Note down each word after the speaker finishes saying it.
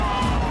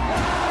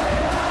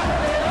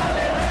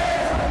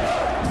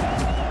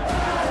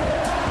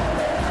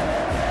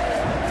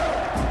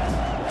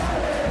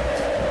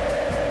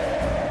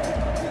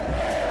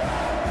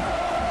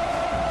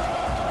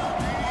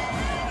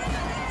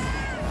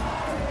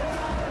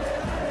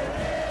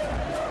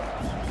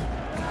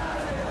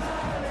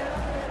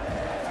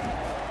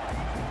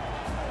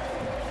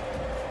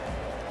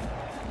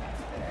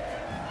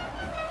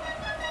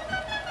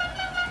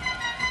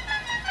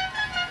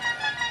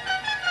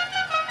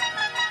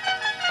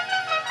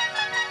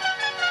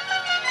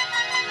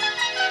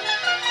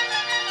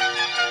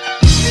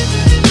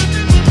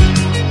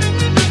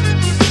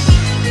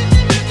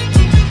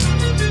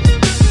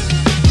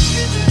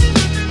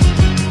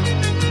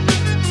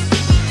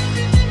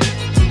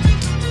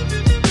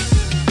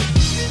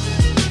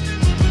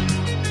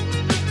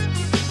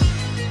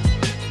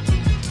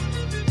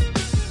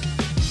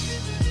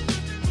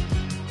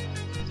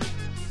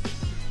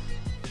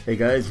Hey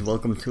guys,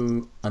 welcome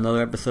to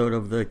another episode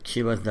of the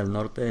Chivas del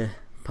Norte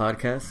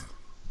podcast.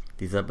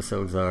 These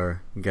episodes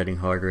are getting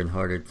harder and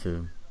harder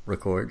to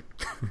record.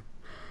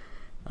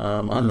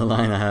 On the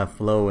line I have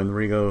Flo and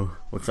Rigo.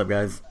 What's up,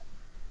 guys?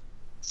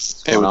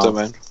 Hey, what's up,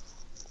 man?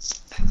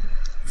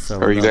 So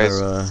How are you guys?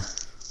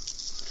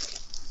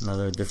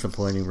 Another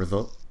disappointing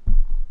result.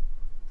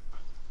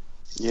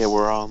 Yeah,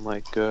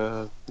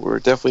 we're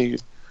definitely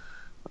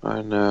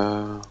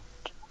on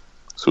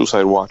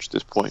suicide watch at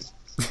this point.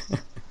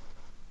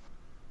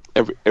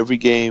 Every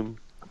game,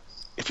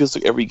 it feels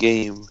like every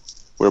game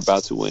we're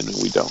about to win and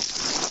we don't.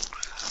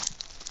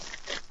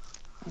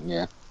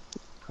 Yeah.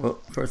 Well,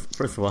 first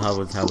of all, how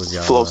was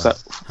y'all?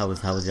 How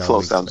was y'all? Flow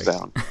week sounds like?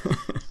 down.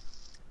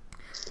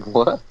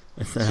 What?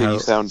 So you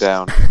sound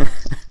down.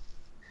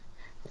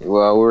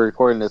 Well, we're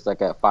recording this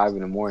like at 5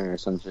 a.m. or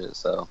some shit,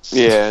 so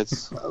Yeah,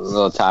 it's I'm a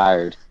little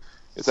tired.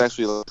 it's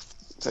actually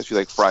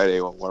like Friday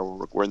when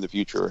we're in the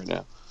future right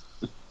now.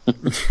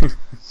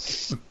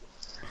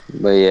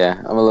 But yeah,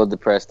 I'm a little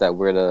depressed that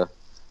we're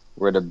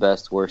the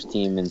best worst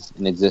team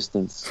in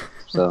existence.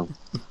 So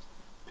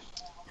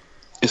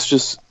It's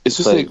just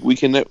like we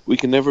can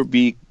never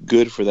be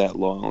good for that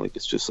long. Like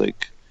it's just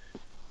like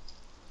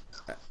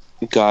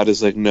God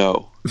is like,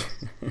 no,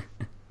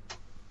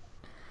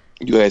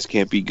 you guys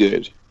can't be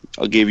good.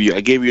 I gave you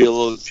a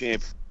little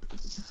champ.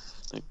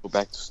 Like, go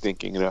back to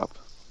stinking it up.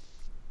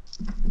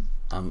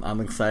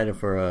 I'm excited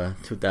for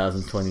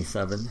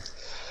 2027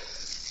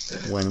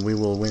 when we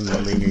will win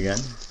the league again.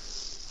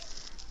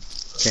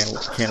 Can't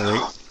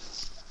wait.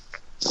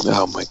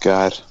 Oh my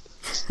God,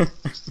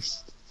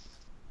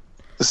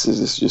 this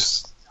is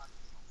just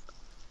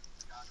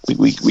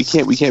we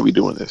can't be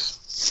doing this.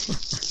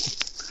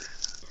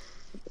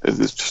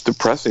 It's just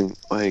depressing,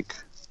 like,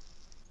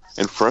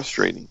 and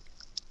frustrating.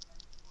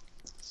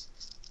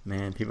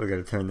 Man, people are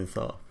gonna turn this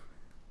off.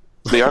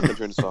 They are going to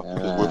turn this off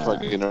because we're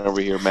fucking over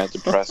here mad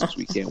depressed because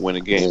we can't win a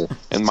game.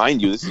 And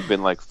mind you, this has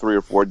been like 3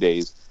 or 4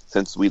 days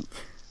since we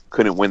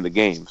couldn't win the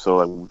game. So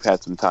like, we've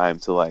had some time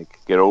to like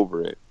get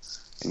over it.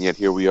 And yet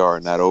here we are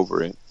not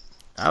over it.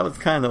 I was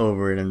kind of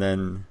over it, and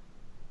then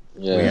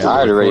yeah, I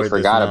had already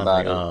forgot about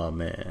like, it. Oh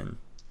man!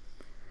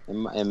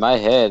 In my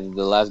head,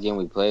 the last game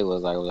we played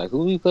was like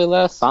who did we play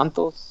last?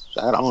 Santos?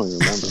 I don't even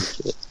remember.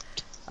 Shit.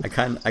 I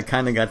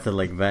kind of got to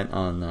like vent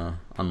on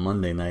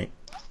Monday night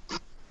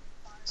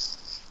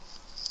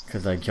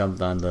because I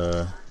jumped on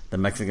the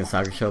Mexican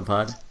Soccer Show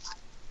pod,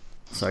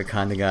 so I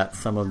kind of got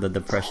some of the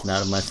depression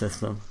out of my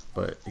system,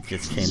 but it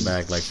just came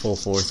back like full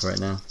force right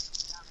now.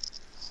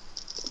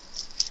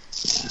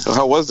 So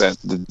how was that?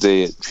 Did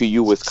they treat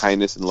you with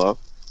kindness and love?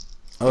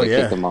 Oh They yeah,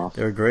 kicked them off.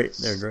 They're great.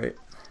 They're great.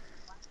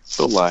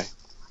 Don't lie.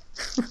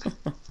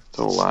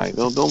 Don't lie.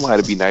 Don't lie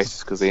to be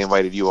nice because they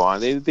invited you on.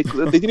 They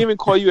didn't even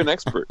call you an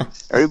expert.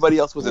 Everybody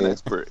else was an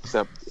expert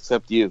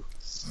except you.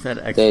 Said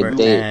expert,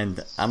 and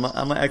I'm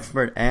an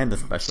expert and a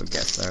special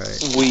guest. All right.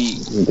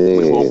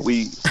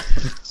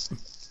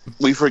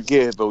 We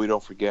forgive, but we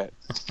don't forget.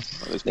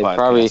 On this They podcast.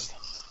 probably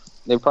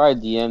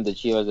DM'd the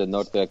Chivas del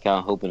Norte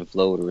account hoping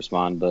Flo would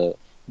respond, but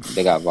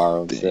they got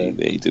viral.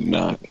 They did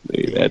not.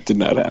 That did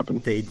not happen.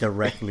 They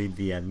directly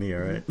DM'd me.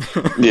 All right.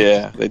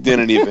 Yeah, they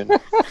didn't even.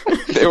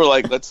 They were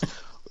like, let's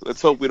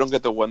hope we don't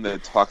get the one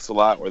that talks a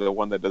lot or the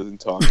one that doesn't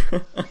talk.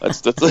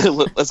 Let's get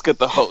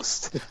the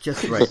host.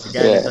 Just right. The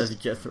guy that does it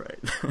just right.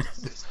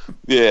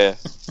 Yeah.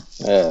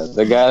 Yeah,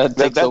 the guy that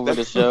takes over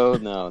the show.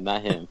 No,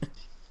 not him.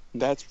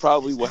 That's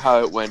probably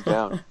how it went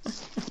down.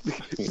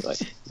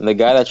 And the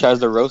guy that tries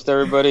to roast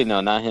everybody.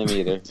 No, not him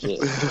either. Shit.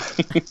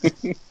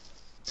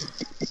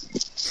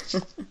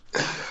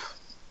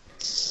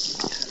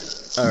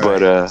 All right.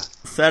 But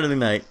Saturday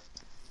night,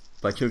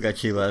 Pachuca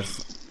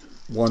Chivas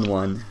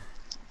 1-1,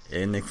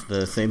 and it's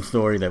the same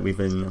story that we've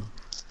been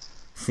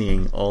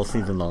seeing all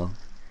season long.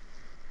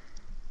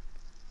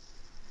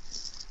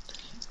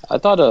 I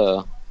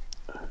thought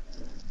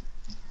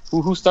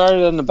who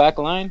started in the back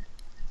line?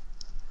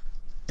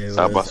 It was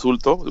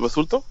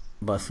Basulto?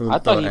 Basulto I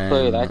thought he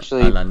played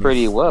actually Alanis.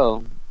 pretty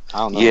well. I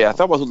don't know. Yeah, I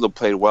thought Basulto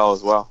played well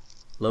as well.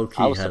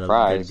 Low-key I was had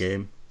surprised. a good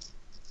game.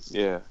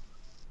 Yeah.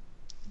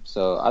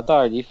 So I thought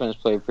our defense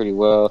played pretty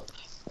well.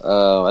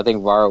 I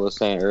think Vara was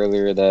saying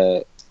earlier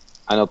that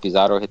I know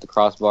Pizarro hit the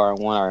crossbar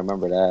on one. I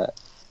remember that.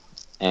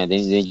 And then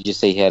you just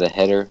say he had a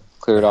header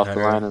cleared off the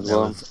line as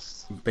well.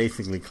 Was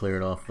basically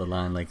cleared off the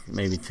line, like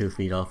maybe 2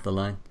 feet off the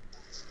line.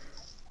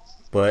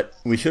 But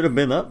we should have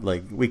been up.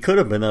 Like we could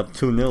have been up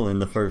 2-0 in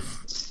the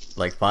first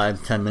like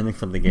 5-10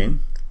 minutes of the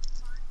game.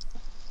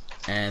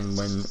 And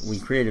when we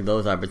created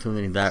those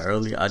opportunities that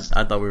early, I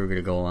thought we were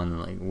gonna go on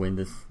and like win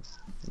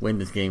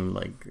this game,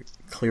 like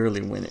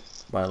clearly win it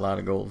by a lot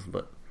of goals,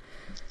 but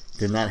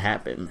did not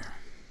happen.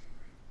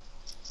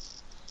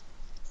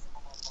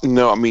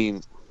 No, I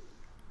mean,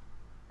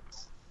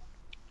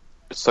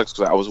 it sucks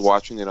because I was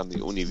watching it on the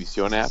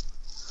Univision app.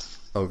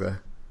 Okay.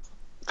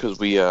 Because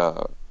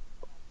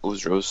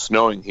it was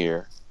snowing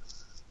here,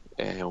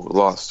 and we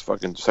lost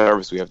fucking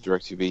service. We have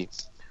DirecTV,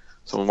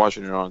 so I'm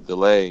watching it on a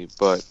delay.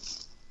 But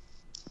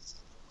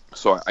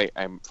so I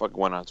fucking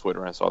went on Twitter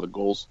and I saw the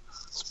goals,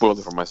 spoiled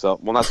it for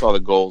myself. Well, not saw the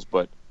goals,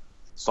 but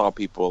saw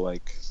people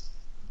like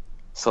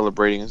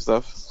celebrating and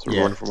stuff. So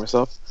ruined it for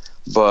myself.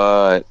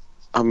 But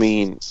I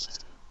mean,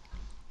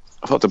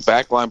 I thought the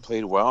back line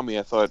played well. I mean,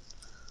 I thought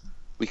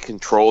we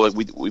controlled,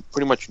 like we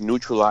pretty much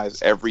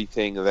neutralized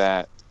everything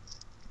that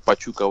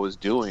Pachuca was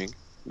doing.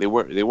 They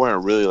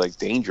weren't really like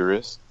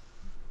dangerous.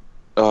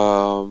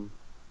 And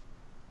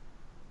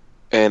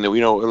it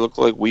looked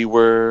like we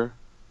were,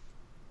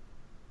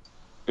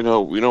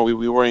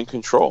 we were in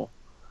control.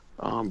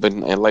 But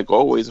like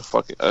always, a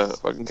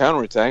fucking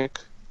counterattack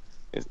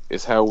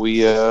is how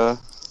we go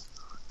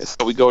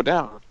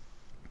down.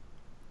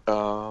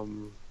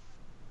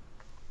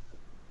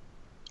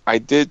 I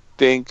did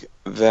think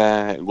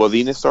that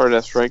Godinez started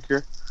as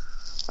striker.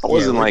 I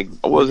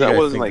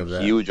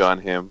wasn't huge on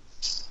him.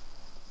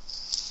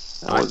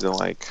 I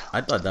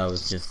thought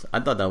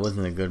that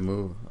wasn't a good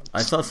move.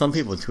 I saw some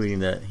people tweeting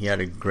that he had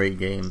a great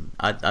game.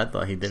 I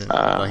thought he didn't.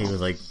 I thought he was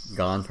like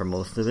gone for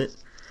most of it.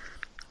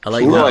 I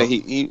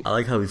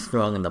like how he's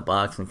strong in the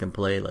box and can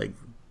play like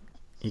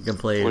he can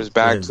play with his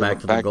back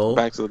to the goal.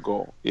 Back to the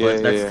goal. Yeah,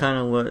 but that's kind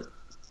of what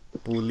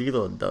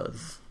Pulido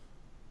does.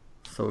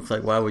 So it's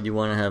like, why would you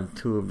want to have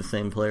two of the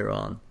same player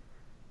on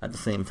at the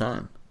same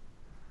time?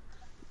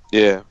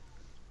 Yeah,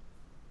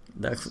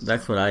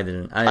 that's what I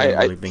didn't. I didn't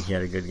really think he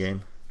had a good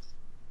game.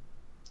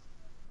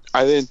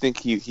 I didn't think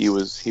he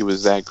was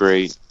that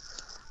great.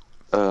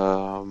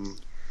 I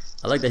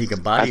like that he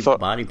could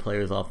body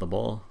players off the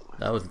ball.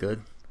 That was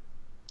good.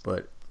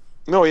 But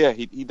no, yeah,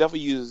 he definitely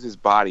uses his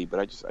body.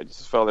 But I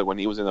just felt like when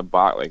he was in the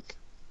box, like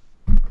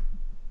he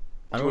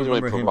wasn't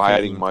really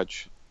providing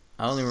much.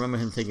 I only remember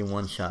him taking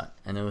one shot,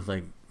 and it was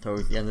like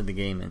towards the end of the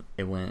game, and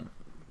it went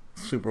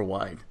super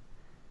wide.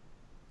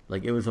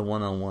 Like it was a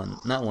one-on-one,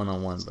 not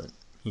one-on-one, but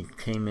he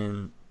came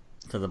in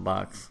to the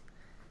box,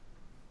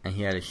 and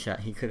he had a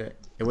shot. He could have.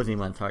 It wasn't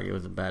even on target. It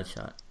was a bad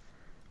shot.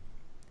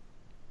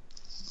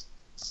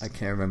 I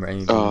can't remember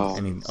any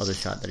other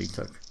shot that he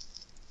took.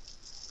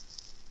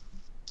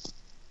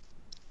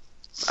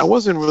 I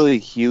wasn't really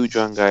huge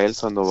on Gael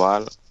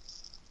Sandoval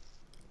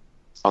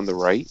on the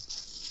right.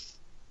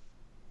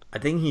 I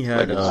think he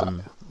had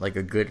like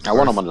a good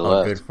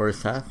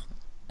first half,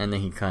 and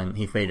then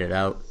he faded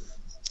out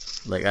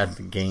like as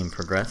the game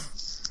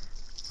progressed.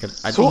 He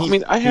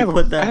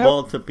put that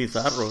ball to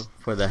Pizarro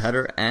for the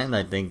header, and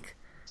I think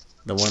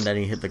the one that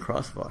he hit the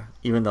crossbar,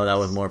 even though that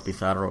was more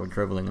Pizarro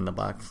dribbling in the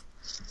box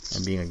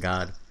and being a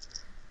god.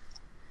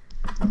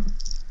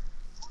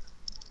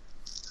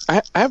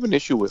 I have an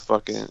issue with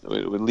Liga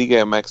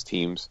MX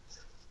teams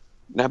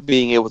not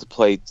being able to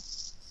play,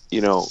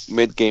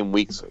 mid-game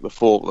weeks, the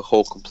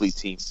whole complete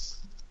team.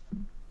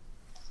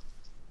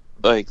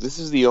 Like, this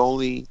is the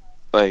only,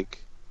 when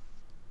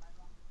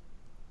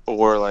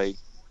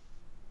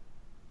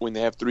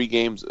they have three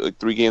games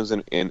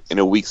in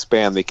a week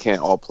span, they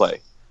can't all play.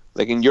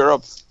 Like in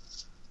Europe,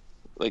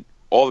 like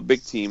all the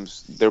big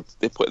teams,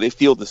 they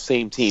field the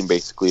same team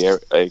basically,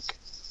 like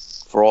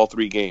for all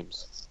three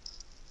games,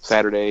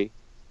 Saturday,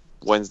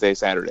 Wednesday,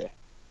 Saturday,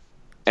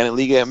 and in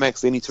Liga MX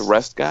they need to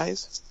rest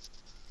guys.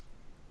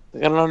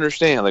 Like, I don't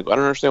understand. Like I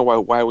don't understand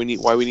why we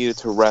needed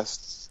to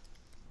rest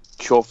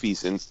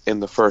Chofis in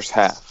the first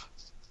half.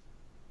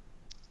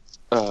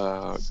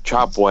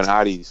 Chapo and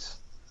Aris.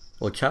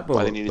 Well,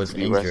 Chapo was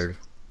injured.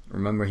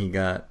 Remember, he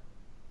got.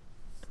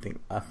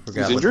 I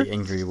forgot what the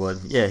injury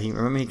was. Yeah,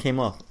 he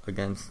came off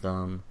against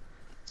who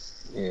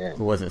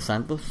was it,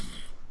 Santos?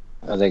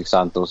 I think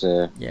Santos.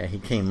 Yeah, he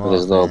came off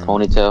with his little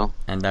ponytail,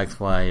 and that's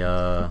why.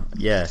 That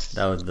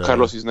was the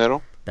Carlos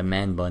Cisneros, the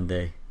man bun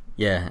day.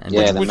 Yeah, and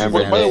by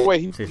the way,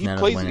 he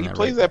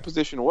plays that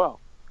position well.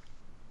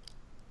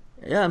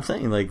 Yeah, I'm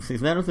saying like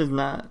Cisneros is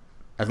not,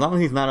 as long as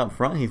he's not up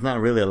front, he's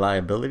not really a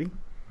liability.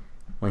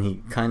 When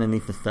he kind of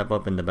needs to step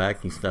up in the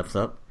back, he steps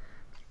up.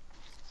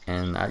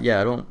 And I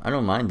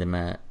don't mind him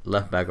at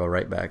left back or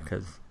right back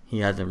because he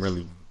hasn't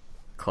really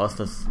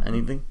cost us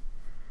anything.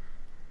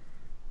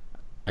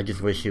 I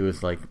just wish he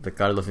was like the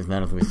Carlos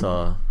Cisneros we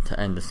saw to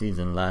end the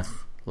season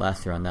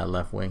last year on that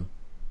left wing.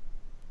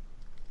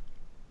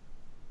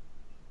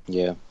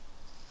 Yeah,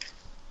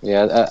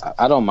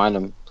 I don't mind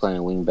him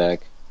playing wing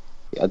back.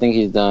 I think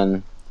he's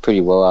done pretty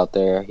well out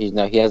there. He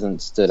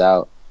hasn't stood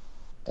out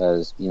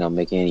as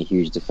making any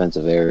huge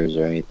defensive errors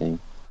or anything,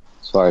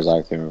 as far as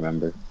I can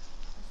remember.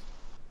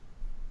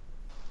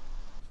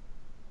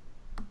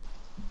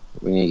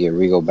 We need to get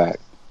Rigo back.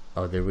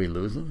 Oh, did we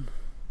lose him?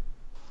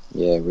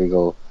 Yeah,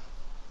 Rigo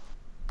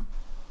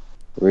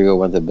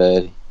went to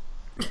bed.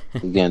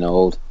 He's getting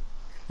old.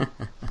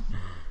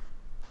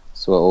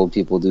 That's what old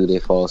people do. They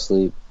fall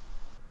asleep.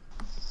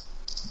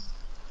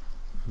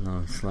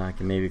 No, it's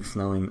slacking. Maybe it's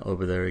snowing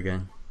over there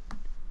again.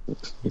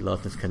 He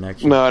lost his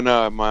connection.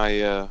 No,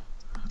 my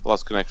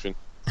lost connection.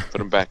 But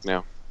I'm back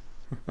now.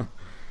 I'm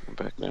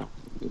back now.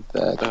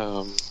 Back.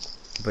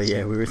 But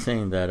yeah, we were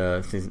saying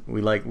that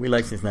we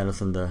like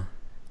Cisneros in the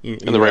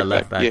right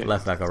left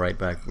back or right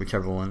back,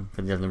 whichever one,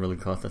 because he doesn't really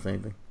cost us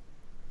anything.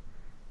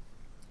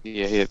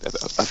 Yeah, I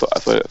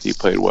thought he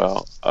played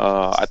well.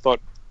 I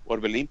thought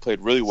Orbelin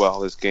played really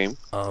well this game.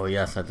 Oh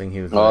yes, I think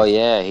he was. Oh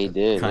yeah, he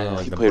did. Kind of Yeah.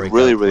 like He the played breakout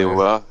really, really player.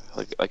 well.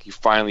 Like he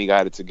finally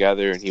got it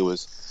together, and he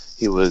was,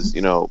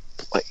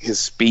 like his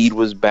speed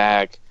was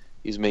back.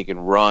 He was making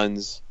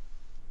runs.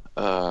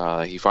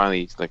 He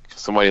finally, like,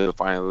 somebody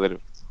finally lit a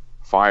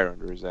fire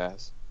under his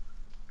ass.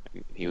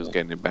 He was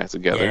getting it back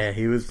together. Yeah,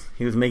 he was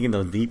making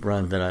those deep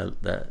runs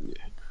that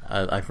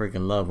I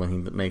freaking love when he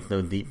makes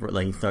those deep,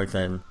 like he starts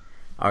at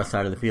our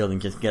side of the field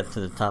and just gets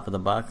to the top of the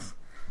box.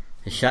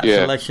 His shot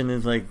selection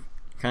is like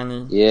kind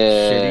of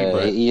shitty,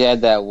 but he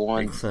had that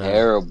one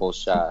terrible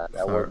shot.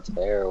 That one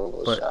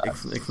terrible shot.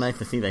 It's nice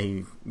to see that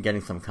he's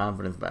getting some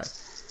confidence back.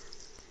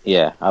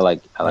 Yeah, I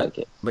like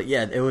it. But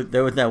yeah,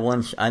 there was that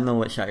one. I know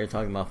what shot you're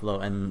talking about, Flo,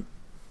 and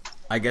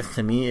I guess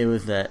to me it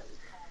was that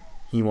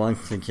he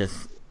wants to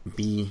just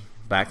be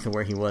back to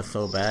where he was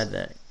so bad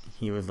that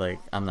he was like,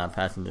 I'm not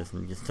passing this,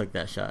 and he just took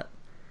that shot.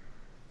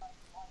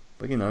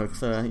 But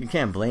it's you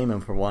can't blame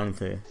him for wanting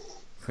to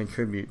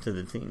contribute to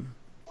the team.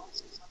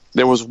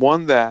 There was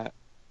one that,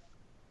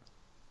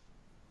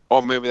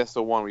 oh, maybe that's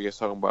the one we were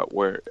talking about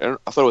where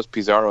I thought it was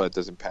Pizarro that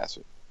doesn't pass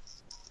it.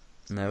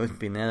 No, it was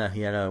Pineda.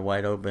 He had a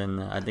wide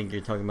open. I think you're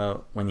talking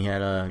about when he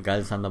had a guy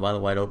that's on the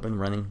bottom wide open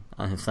running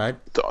on his side.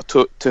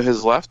 To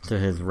his left? To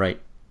his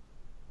right.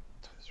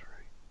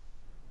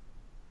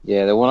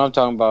 Yeah, the one I'm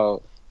talking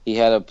about, he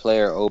had a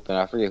player open.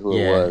 I forget who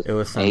it was. It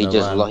was and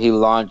he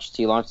launched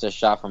a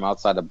shot from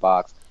outside the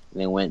box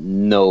and it went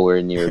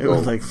nowhere near goal. It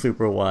was like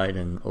super wide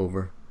and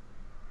over.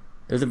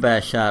 It was a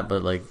bad shot,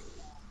 but like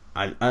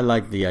I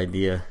like the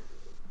idea.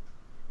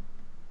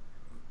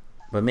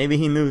 But maybe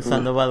he knew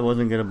Sandoval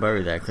wasn't going to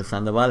bury that, because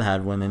Sandoval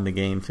had one in the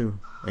game too.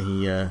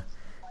 He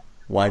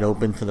wide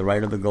open to the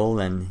right of the goal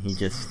and he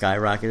just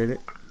skyrocketed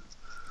it.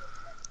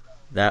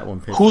 That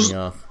one pissed me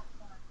off.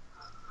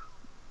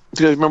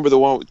 Do you guys remember the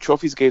one with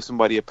Trophies gave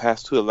somebody a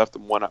pass to that left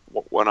them one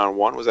on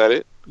one? Was that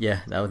it?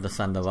 Yeah, that was the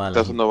Sandoval.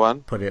 That's the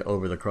one? Put it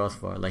over the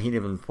crossbar. Like, he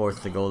didn't even force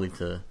the goalie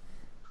to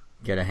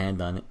get a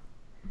hand on it.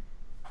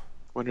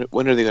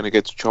 When are they going to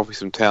get Trophy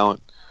some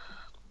talent?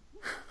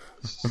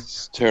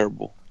 It's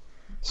terrible.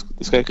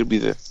 This guy could be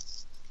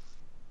This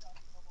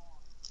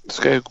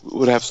guy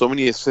would have so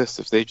many assists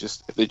if they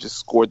just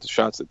scored the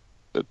shots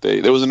that they.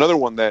 There was another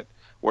one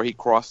where he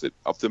crossed it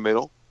up the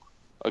middle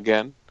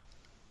again.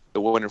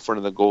 The one in front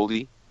of the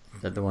goalie.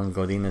 Is that the one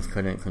Godinez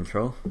couldn't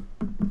control?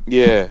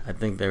 Yeah. I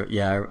think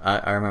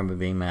I remember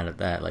being mad at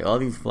that. Like, all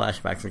these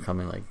flashbacks are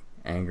coming, like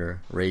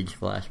anger, rage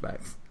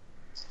flashbacks.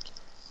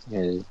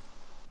 Yeah.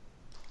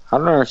 I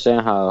don't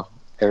understand how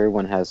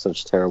everyone has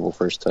such terrible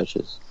first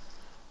touches.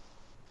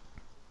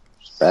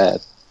 It's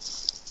bad.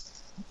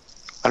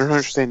 I don't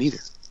understand either.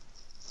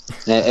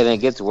 And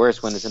it gets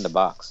worse when it's in the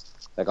box.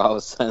 Like, all of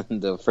a sudden,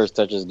 the first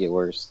touches get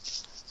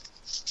worse.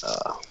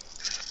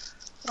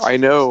 I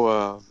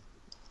know.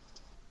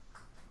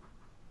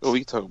 Well,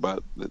 we can talk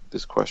about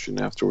this question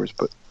afterwards,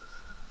 but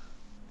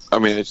I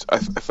mean, I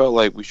felt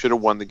like we should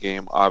have won the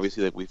game.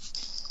 Obviously,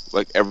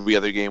 like every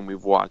other game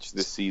we've watched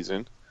this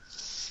season.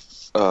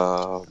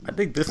 I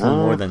think this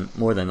one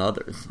more than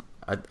others.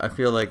 I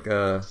feel like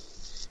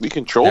we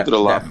controlled it a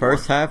lot. That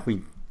first half,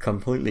 we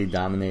completely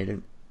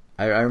dominated.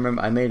 I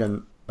remember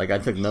I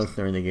took notes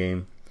during the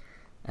game,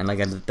 and like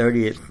at the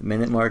 30th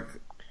minute mark,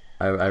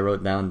 I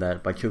wrote down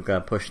that Pachuca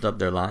pushed up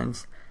their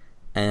lines,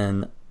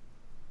 and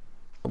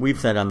we've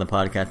said on the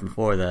podcast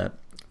before that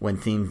when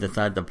teams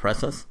decide to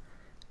press us,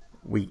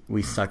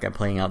 we suck at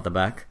playing out the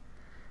back.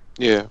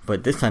 Yeah.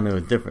 But this time it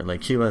was different.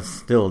 Like, Chivas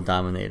still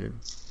dominated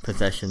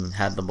possession,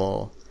 had the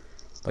ball.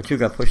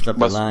 Pachuca pushed up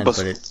the line, but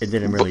it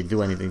didn't really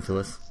do anything to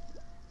us.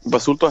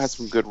 Basulto had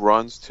some good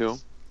runs too.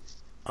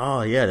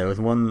 Oh yeah, there was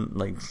one,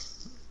 like,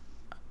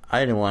 I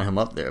didn't want him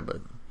up there, but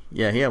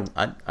yeah, he had,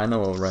 I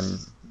know a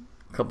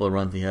couple of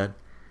runs he had.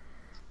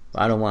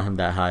 But I don't want him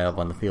that high up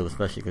on the field,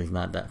 especially because he's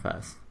not that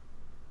fast.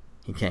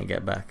 He can't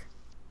get back.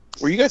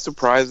 Were you guys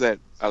surprised that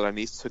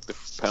Alanis took the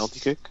penalty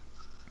kick?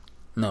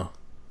 No.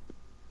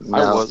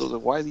 I was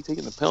like, why is he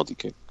taking the penalty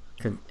kick?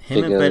 Him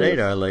and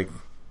Pereira are like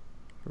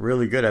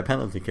really good at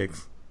penalty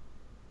kicks.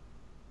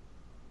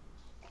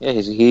 Yeah,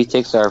 he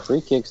takes our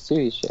free kicks too.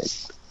 He's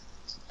shit.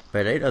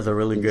 Pereira's a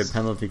really good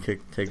penalty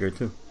kick taker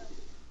too.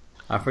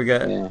 I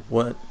forget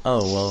what.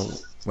 Oh well,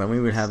 when we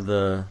would have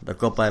the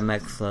Copa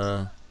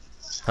MX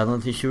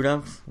penalty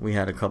shootouts, we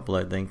had a couple,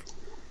 I think.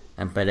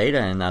 And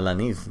Pereira and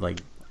Alanis,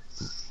 like,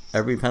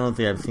 every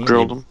penalty I've seen,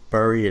 they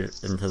bury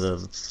it into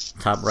the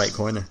top right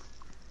corner.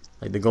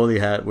 Like, the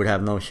goalie would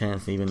have no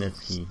chance even if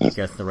he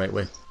gets the right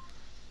way.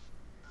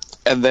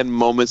 And then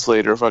moments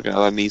later, fucking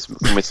Alanis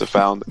commits a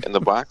foul in the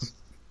box.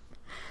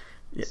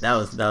 Yeah, that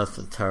was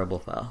a terrible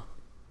foul.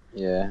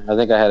 Yeah, I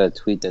think I had a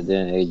tweet that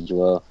didn't age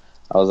well.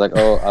 I was like,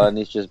 "Oh,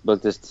 Alanis just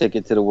booked his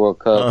ticket to the World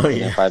Cup."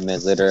 And then 5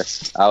 minutes later,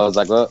 I was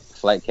like, "Well,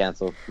 flight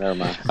canceled. Never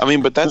mind." I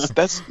mean, but that's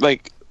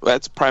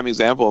a prime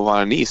example of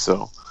Alanis.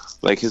 So,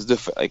 like,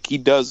 he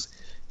does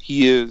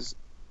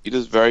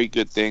very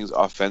good things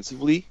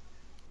offensively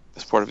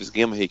as part of his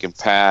game. He can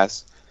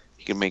pass.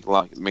 He can make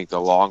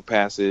the long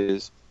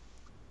passes.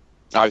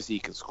 Obviously, he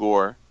can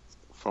score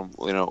from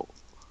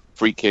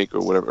free kick or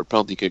whatever,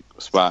 penalty kick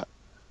spot.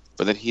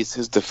 But then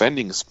his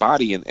defending is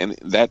spotty, and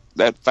that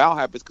foul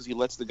happens because he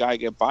lets the guy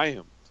get by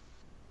him,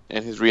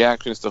 and his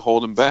reaction is to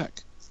hold him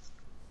back.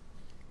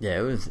 Yeah,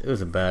 it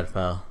was a bad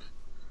foul.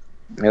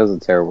 It was a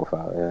terrible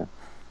foul. Yeah.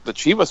 The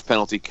Chivas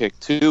penalty kick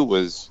too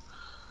was.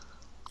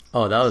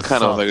 Oh, that was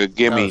kind of like a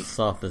gimme. That was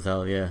soft as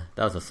hell. Yeah,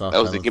 that was a soft.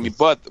 That was penalty. A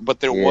gimme, but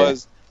there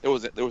was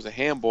a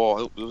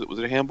handball. Was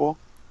it a handball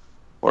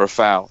or a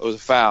foul? It was a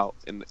foul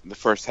in the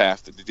first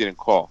half that they didn't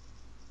call.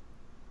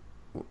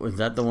 Was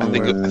that the one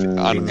where it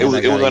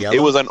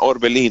was on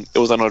Orbelin. It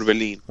was on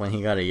Orbelin when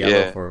he got a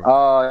yellow for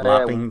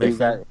flopping.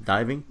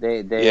 Diving.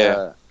 They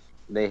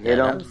hit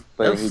him,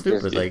 but he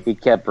stupid. He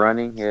kept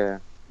running. Yeah.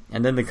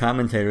 And then the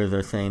commentators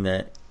are saying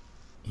that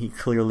he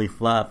clearly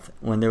flopped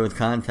when there was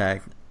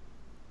contact.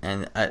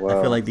 And I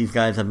feel like these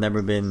guys have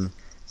never been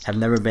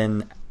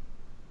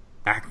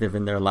active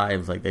in their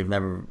lives. Like they've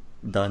never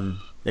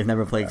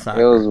played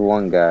soccer. It was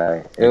one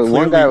guy.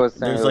 One guy was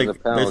saying it was a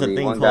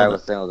penalty. One guy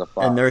was saying it was a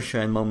foul. Inertia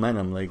and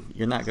momentum. Like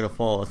you're not gonna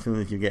fall as soon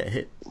as you get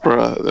hit.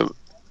 Bruh,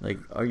 like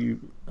are you?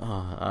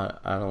 I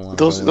don't want.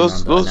 Those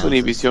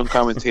Univision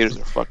commentators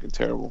are fucking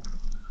terrible.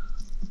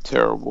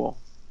 Terrible.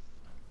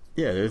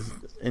 Yeah, there's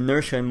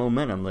inertia and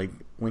momentum. Like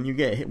when you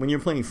get hit, when you're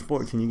playing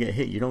sports and you get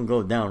hit, you don't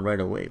go down right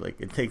away.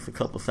 Like it takes a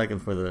couple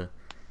seconds for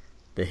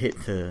the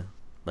hit to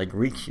like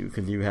reach you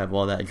because you have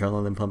all that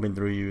adrenaline pumping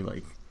through you.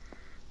 Like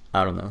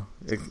I don't know.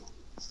 That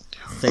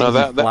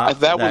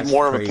was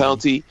more crazy. Of a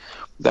penalty.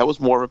 That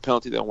was more of a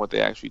penalty than what they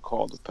actually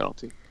called a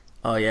penalty.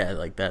 Oh yeah,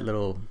 like that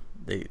little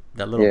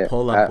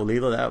pull on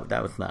Pulido.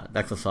 That was not.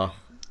 That's a soft.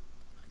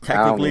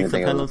 Technically, it's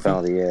a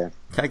penalty. Yeah.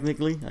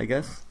 Technically, I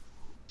guess.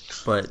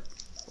 But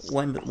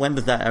when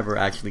does that ever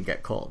actually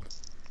get called?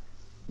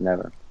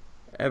 Never.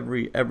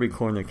 Every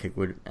corner kick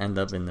would end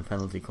up in the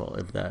penalty call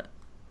if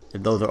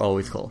those are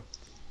always called.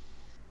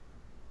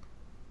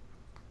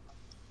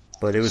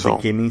 But it was a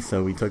gimme,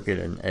 so we took it,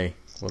 and hey,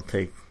 we'll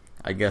take.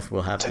 I guess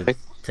we'll have to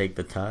take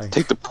the tie.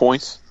 Take the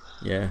points.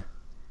 Yeah.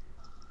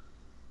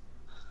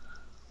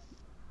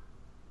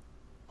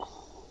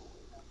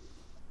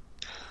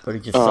 But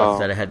it just sucks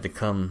that it had to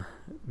come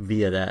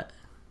via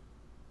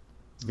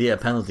a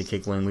penalty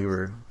kick when we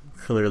were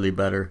clearly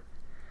better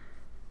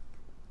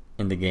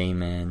in the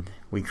game, and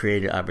we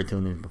created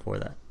opportunities before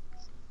that.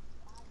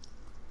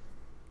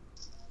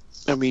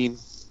 I mean, it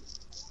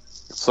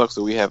sucks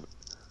that we have,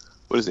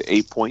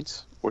 8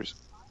 points? Or 6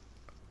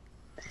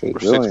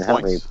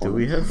 points? Do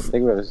we have?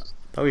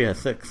 Oh, we have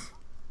 6.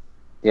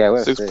 Yeah, we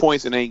have 6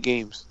 points in 8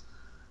 games.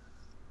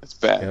 That's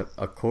bad. Yeah,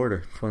 a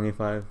quarter,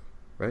 25,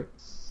 right?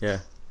 Yeah.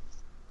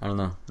 I don't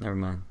know. Never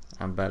mind.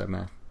 I'm bad at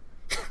math.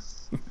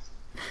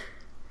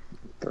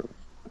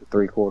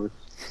 3 quarters.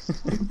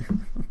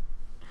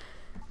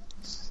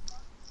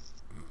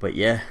 But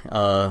yeah,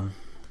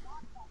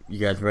 you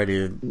guys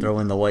ready to throw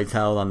in the white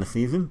towel on the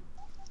season?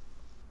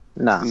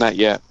 No. Not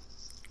yet.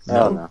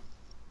 No.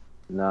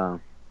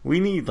 We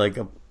need like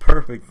a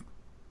perfect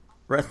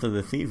rest of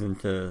the season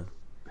to.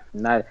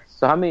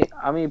 So how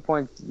many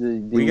points do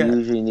you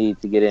usually need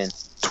to get in?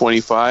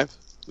 25.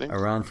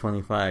 Around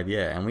 25,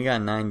 yeah, and we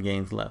got 9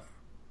 games left.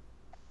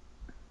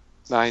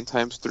 9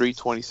 times 3,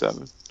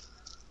 27.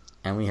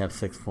 And we have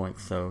 6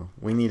 points, so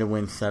we need to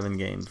win 7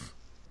 games.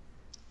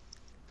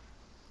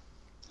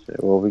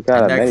 Well, we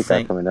got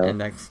America coming up.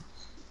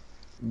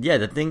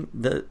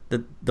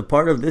 The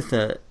part of this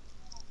that,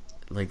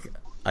 like,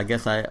 I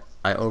guess I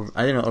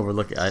didn't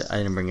overlook it. I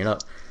didn't bring it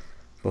up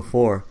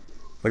before,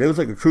 but it was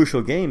like a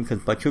crucial game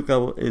because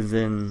Pachuca is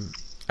in.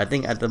 I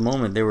think at the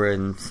moment they were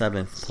in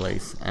 7th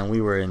place, and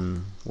we were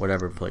in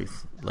whatever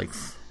place, like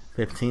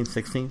 15th,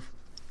 16th.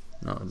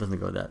 No, it doesn't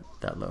go that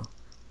low.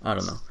 I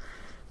don't know,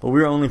 but we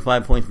were only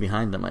 5 points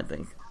behind them, I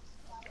think.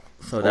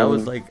 So that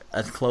was like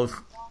as close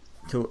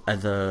to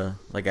as a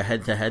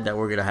head-to-head that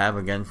we're gonna have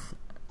against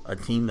a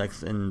team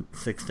that's in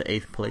 6th to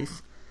 8th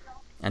place,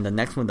 and the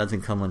next one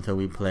doesn't come until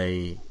we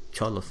play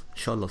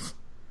Xolos,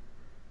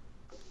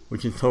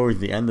 which is towards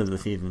the end of the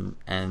season.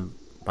 And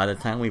by the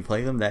time we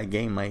play them, that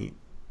game might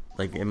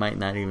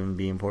not even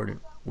be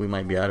important. We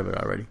might be out of it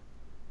already.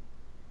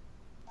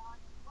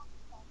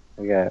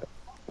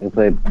 We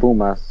play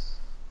Pumas,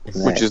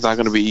 which is not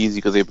going to be easy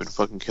because they've been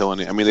fucking killing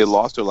it. I mean, they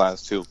lost their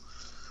last 2.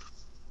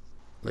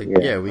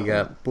 We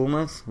got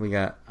Pumas, we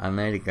got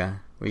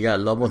America, we got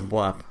Lobos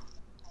Buap,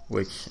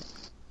 which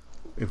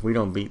if we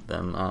don't beat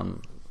them,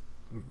 I'm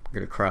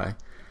gonna cry.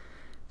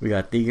 We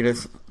got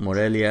Tigres,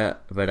 Morelia,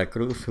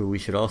 Veracruz, who we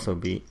should also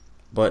beat,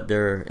 but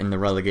they're in the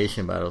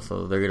relegation battle,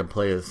 so they're gonna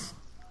play us.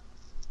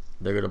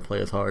 They're gonna play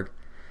us hard.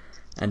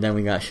 And then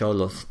we got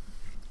Xolos,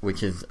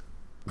 which is,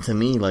 to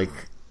me,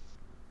 like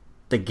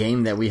the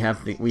game that we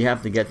have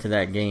to get to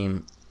that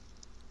game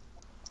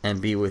and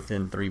be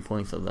within 3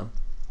 points of them,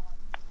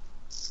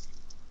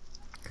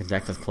 because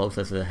that's as close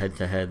as a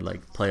head-to-head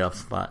like playoff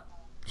spot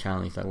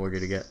challenge that we're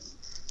gonna get.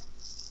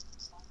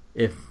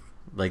 If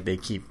they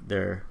keep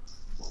their.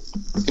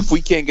 If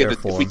we can't get a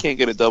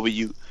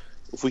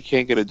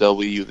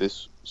W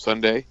this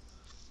Sunday,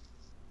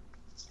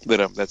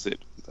 then that's it.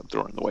 I'm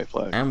throwing the white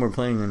flag. And we're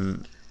playing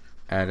in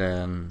at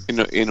in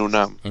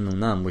UNAM. In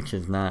UNAM, which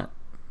is not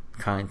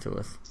kind to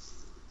us.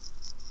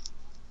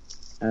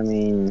 I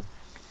mean,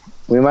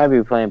 we might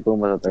be playing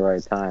Pumas at the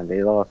right time.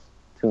 They lost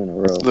 2 in a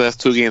row. That's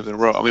 2 games in a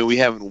row. I mean, we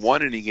haven't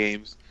won any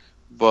games,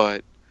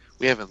 but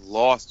we haven't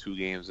lost 2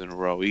 games in a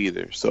row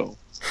either. So,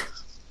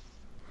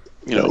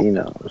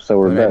 so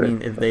we're better. I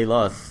mean, if they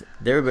lost,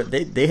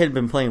 they had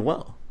been playing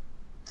well,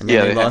 and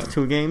then they lost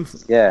 2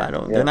 games. Yeah,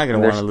 they're not going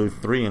to want to lose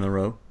 3 in a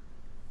row.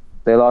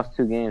 They lost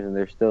 2 games and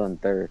they're still in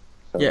 3rd.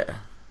 So. Yeah,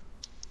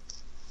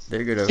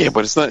 they're good. Yeah,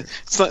 but it's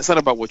not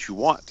about what you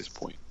want at this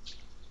point.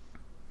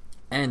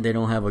 And they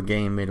don't have a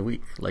game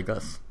midweek like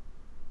us.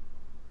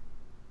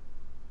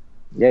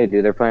 Yeah,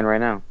 dude, they're playing right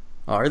now.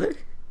 Are they?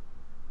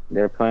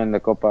 They're playing the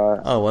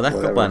Copa. Oh, well, that's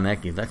whatever. Copa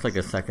MX. That's like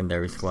a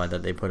secondary squad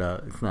that they put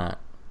out. It's not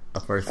a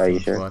first team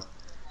squad.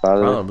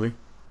 Probably.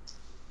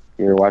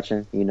 You're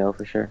watching,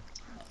 for sure.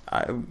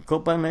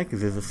 Copa MX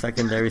is a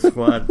secondary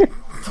squad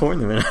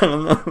tournament. I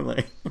don't know.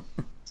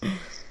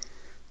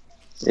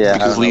 Yeah,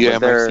 because Liga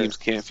MX teams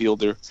can't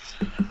field their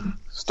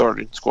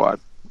starting squad.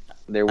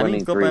 They're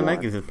winning. Copa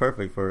MX is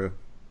perfect for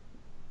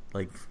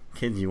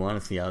kids you want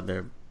to see out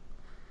there.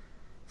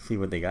 See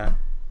what they got.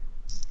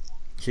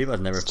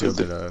 Chivas never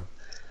fielded a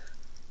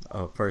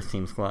first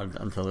team squad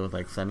until it was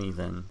semis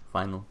and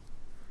final.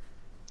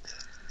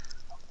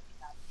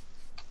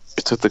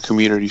 It's at the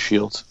Community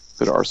Shield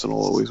that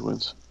Arsenal always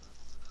wins.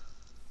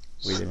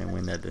 We didn't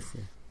win that this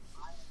year.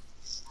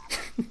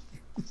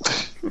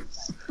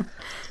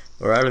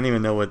 Or I don't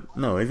even know what.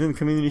 No, isn't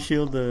Community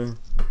Shield the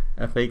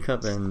FA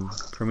Cup and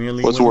Premier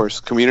League? What's worse,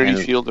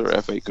 Community Shield or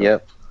FA Cup?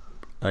 Yep.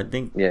 I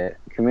think. Yeah,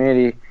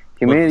 Community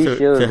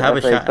Shield to is have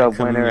the FA Cup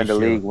winner and the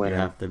league winner.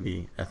 You have to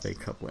be FA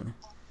Cup winner.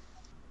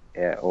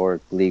 Yeah, or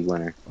league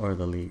winner. Or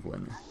the league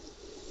winner.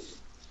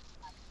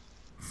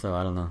 So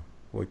I don't know.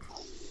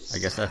 I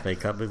guess FA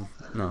Cup is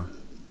no.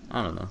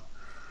 I don't know.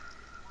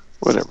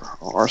 Whatever.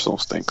 Arsenal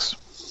stinks.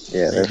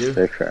 Yeah,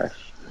 they're trash.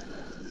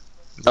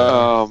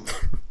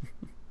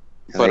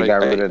 But they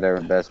got rid of their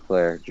best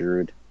player,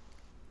 Giroud.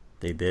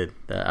 They did.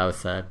 I was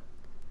sad.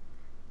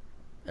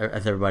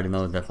 As everybody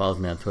knows that follows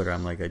me on Twitter,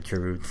 I'm like a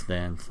Giroud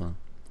stan. So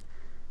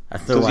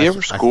Does he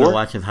ever score? I still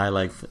watch his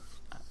highlights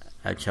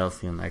at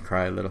Chelsea, and I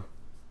cry a little.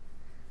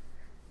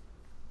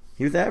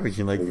 He was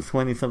averaging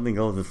 20-something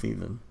goals a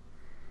season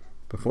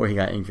before he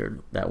got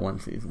injured that one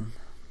season.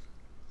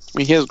 I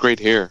mean, he has great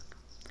hair.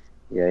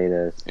 Yeah, he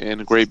does.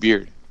 And a great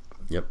beard.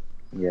 Yep.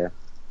 Yeah.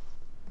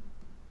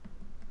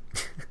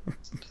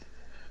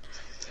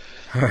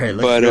 All right,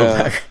 let's go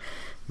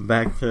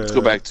back to... Let's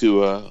go back to...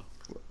 what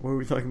were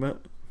we talking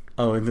about?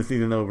 Oh, is the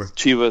season over?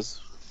 Chivas.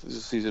 Is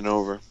the season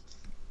over?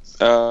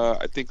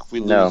 I think if we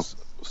lose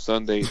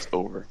Sunday, it's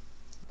over.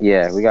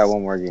 Yeah, we got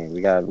one more game.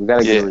 We got a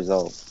good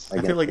result.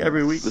 I feel like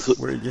every week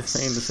we're just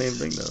saying the same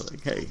thing, though.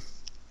 Hey,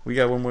 we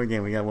got one more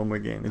game.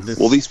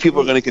 Well, these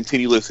people are going to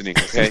continue listening,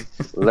 okay?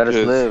 Let us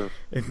live.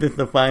 Is this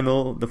the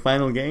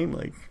final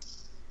game?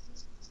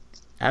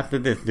 After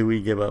this, do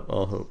we give up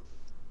all hope?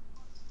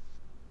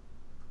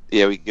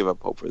 Yeah, we give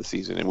up hope for the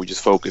season, and we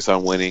just focus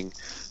on winning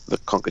the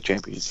Concacaf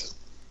Champions.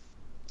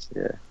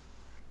 Yeah,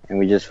 and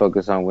we just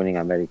focus on winning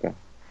America.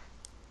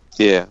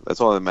 Yeah,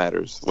 that's all that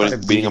matters.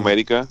 Beating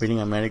America. Beating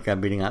America,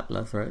 beating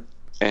Atlas, right?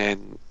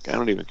 And I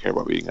don't even care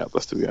about beating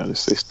Atlas, to be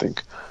honest. They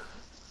stink.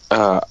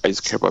 I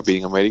just care about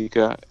beating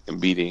America and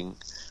winning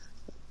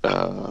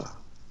the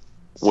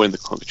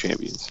Concacaf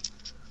Champions.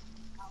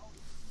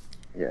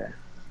 Yeah.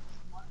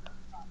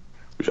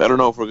 Which I don't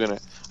know if we're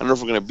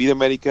gonna beat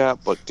America,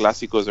 but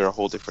Clásicos are a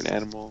whole different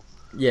animal.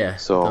 Yeah,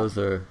 so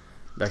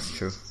that's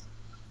true.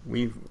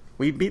 We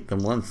beat them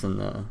once in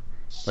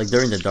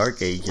during the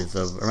dark ages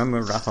of,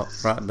 remember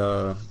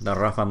the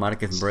Rafa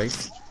Marquez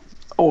brace?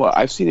 Oh,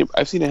 I've seen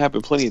it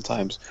happen plenty of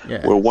times.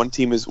 Yeah. Where one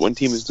team is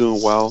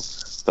doing well,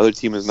 the other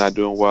team is not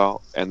doing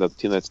well, and the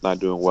team that's not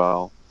doing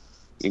well,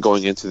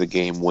 going into the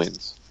game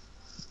wins.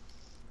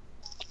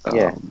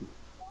 Yeah.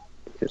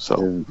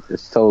 So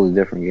it's a totally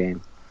different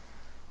game.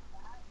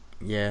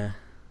 Yeah,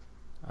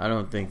 I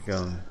don't think.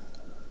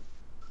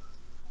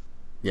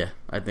 Yeah,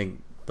 I think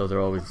those are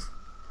always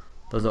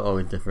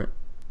different.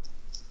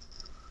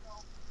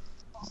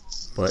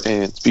 But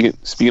and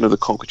speaking of the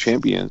Concacaf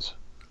Champions,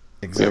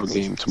 we have a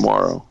game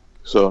tomorrow.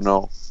 So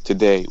no,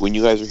 today when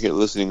you guys are here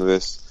listening to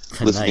this,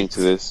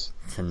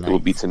 it will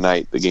be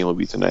tonight. The game will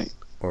be tonight,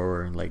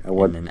 or in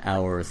an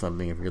hour or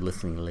something if you're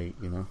listening late.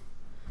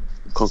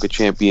 Concacaf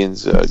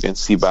Champions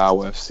against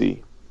Cibao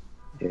FC.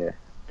 Yeah,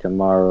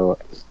 tomorrow.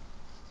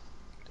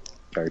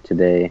 Or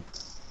today,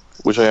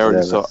 which I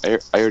already saw. I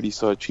already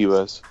saw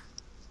Chivas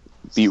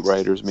beat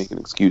writers making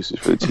excuses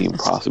for the team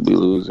possibly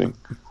losing,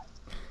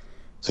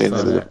 saying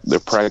that the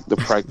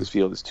practice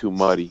field is too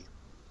muddy.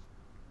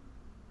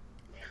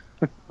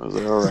 I was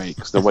like, all right,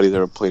 because nobody's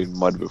ever played in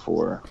mud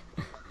before.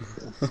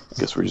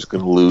 Guess we're just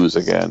gonna lose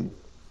again.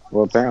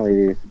 Well,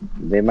 apparently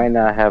they might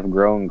not have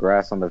grown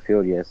grass on the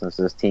field yet, since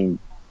this team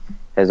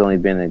has only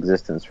been in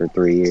existence for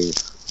 3 years.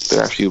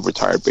 They're actually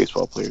retired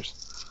baseball players.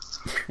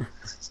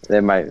 They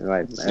might.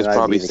 It's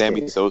probably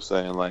Sammy Sosa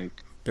and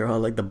They're all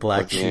like the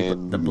black sheep.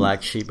 The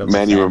black sheep of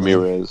Manny the family.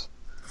 Ramirez.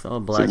 It's all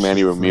black. It's like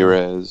Manny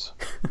Ramirez.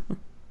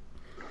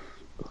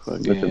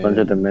 With a bunch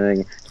of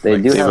Dominican.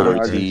 They do have an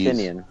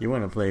Argentinian. You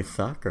want to play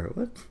soccer?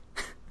 What?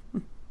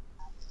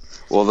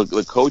 Well,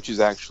 the coach is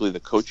actually the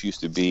coach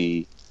used to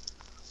be.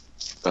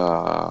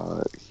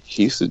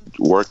 He used to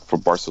work for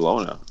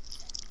Barcelona.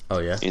 Oh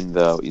yeah. In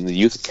the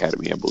youth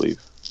academy, I believe.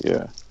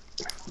 Yeah.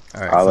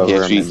 All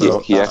right.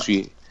 He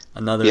actually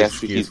another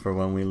excuse for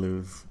when we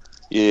lose.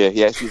 Yeah,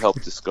 he actually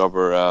helped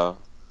discover. I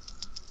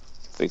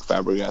think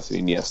Fabregas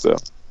and Iniesta.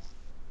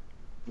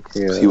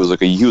 Yeah. He was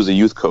a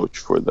youth coach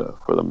for the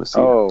Masia.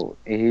 Oh,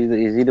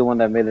 is he the one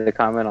that made the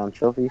comment on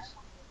trophies?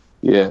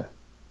 Yeah.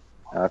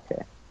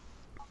 Okay.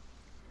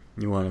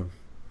 You want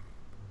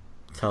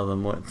to tell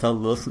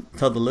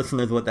the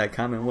listeners what that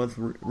comment was,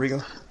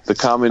 Rigo? The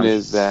comment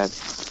is that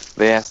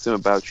they asked him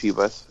about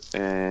Chivas,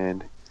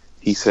 and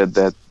he said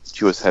that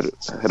Chivas had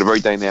a very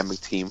dynamic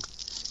team.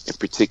 In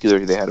particular,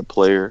 they had a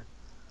player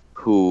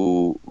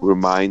who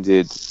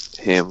reminded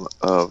him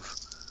of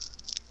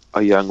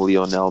a young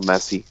Lionel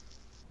Messi.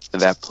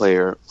 And that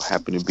player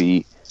happened to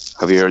be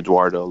Javier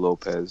Eduardo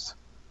Lopez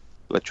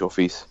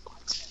Lechofis.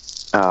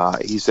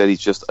 He said he's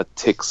just a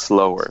tick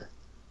slower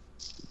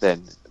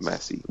than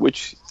Messi,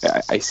 which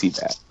I see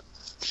that.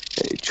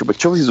 But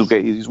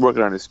Chofis he's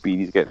working on his speed.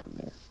 He's getting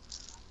there.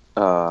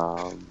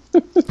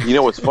 You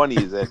know what's funny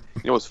is that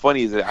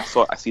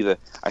I see the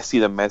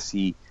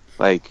Messi,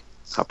 like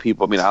how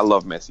people. I mean, I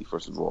love Messi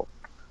first of all,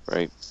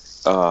 right?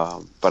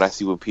 But I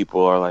see when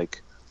people are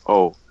like,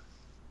 oh,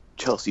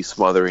 Chelsea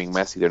smothering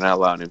Messi, they're not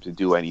allowing him to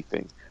do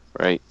anything,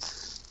 right?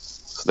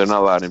 So they're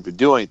not allowing him to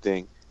do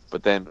anything,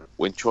 but then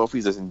when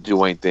Trophies doesn't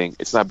do anything,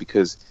 it's not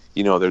because,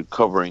 they're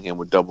covering him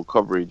with double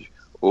coverage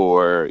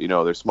or,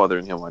 they're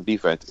smothering him on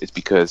defense. It's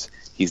because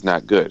he's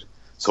not good.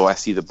 So I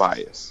see the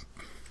bias,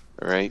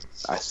 all right?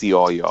 I see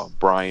all y'all.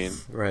 Brian.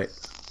 Right.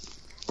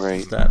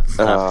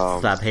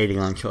 Stop hating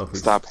on Trophies.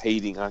 Stop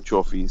hating on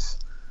Trophies.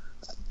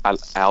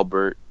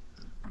 Albert,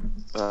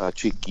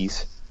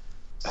 Chiquis.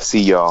 I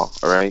see y'all,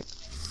 all right?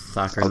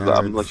 Soccer I'm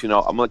gonna let you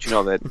know.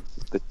 That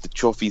the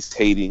Trophies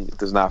hating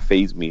does not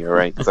faze me. All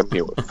right, because I'm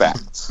here with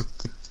facts.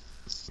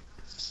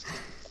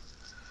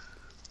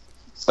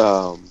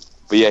 But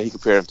yeah, he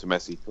compared him to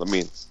Messi. I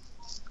mean,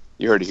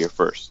 you heard it here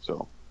first.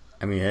 So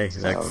I mean, hey,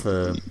 that's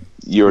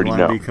you already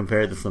know. Be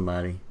compared to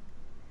somebody.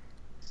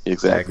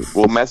 Exactly.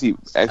 Well, Messi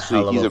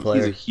actually he's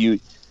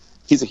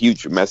a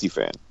huge Messi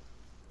fan.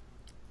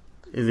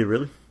 Is he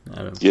really?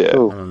 I don't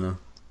know.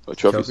 Oh,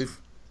 Trophies?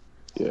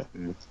 Yeah.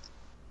 Mm.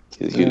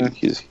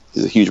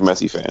 He's a huge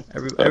Messi fan.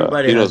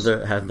 Everybody has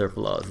their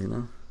flaws, He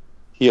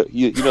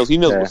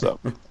knows what's up.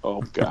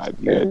 Oh God,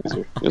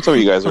 some of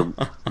you guys are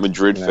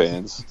Madrid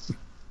fans.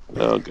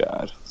 Oh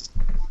God.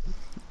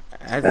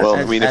 As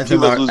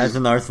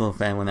an Arsenal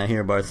fan, when I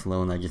hear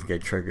Barcelona, I just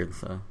get triggered.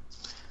 So.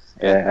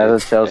 Yeah,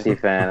 as a Chelsea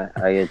fan,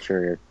 I get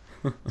triggered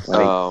when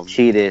they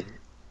cheated.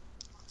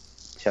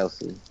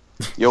 Chelsea.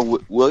 Yo,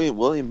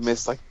 William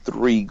missed like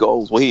 3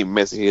 goals. Well, he didn't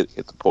miss. He hit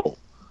the pole.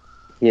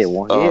 He hit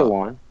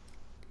one.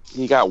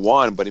 He got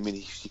 1, but I mean,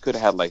 he could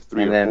have had like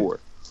 3 or 4.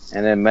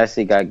 And then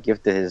Messi got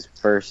gifted his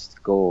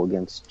first goal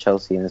against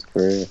Chelsea in his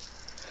career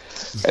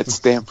at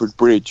Stamford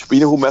Bridge. But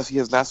you know who Messi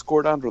has not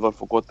scored on?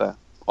 Rodolfo Cota.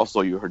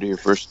 Also, you heard it here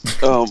first.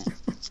 I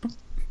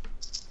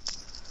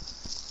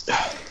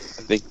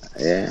think.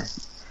 Yeah.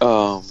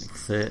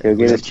 He'll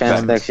get his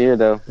chance next year,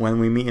 though. When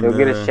we meet in he'll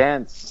get his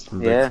chance.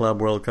 The Club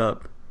World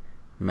Cup,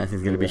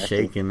 Messi's gonna be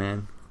shaking,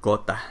 man.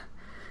 Cota.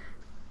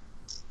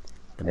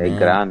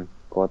 Gran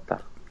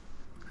Cota.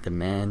 The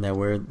man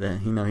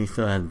he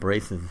still has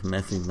braces.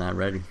 Messi's not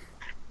ready.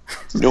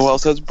 You know who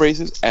else has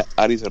braces?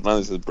 Aris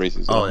Hernandez has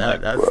braces. Oh,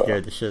 that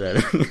scared the shit out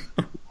of me.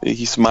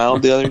 He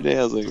smiled the other day.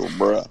 I was like, oh,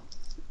 bruh.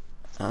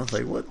 I was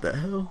like, what the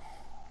hell?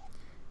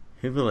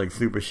 He was like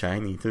super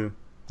shiny too.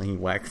 Like he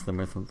waxed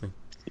them or something.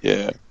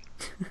 Yeah.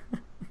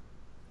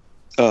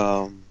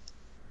 But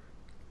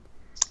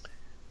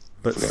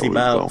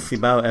Cibao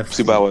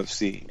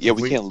FC. Yeah,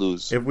 we can't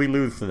lose. If we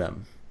lose to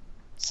them,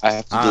 I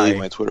have to delete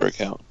my Twitter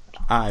account.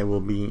 I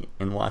will be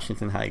in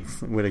Washington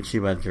Heights with a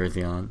Chivas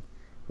jersey on.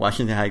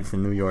 Washington Heights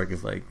in New York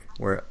is like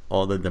where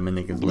all the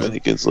Dominicans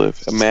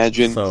live.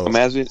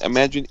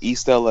 Imagine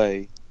East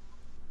LA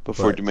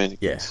before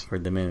Dominicans. Yeah, for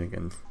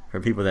Dominicans. For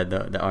people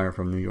that aren't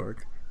from New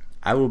York.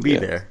 I will be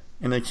there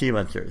in a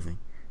Chivas jersey.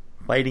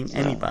 Fighting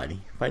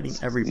anybody. Fighting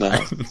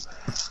everybody. No.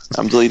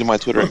 I'm deleting my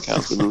Twitter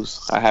account to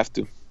lose. I have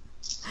to.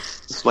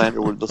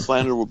 The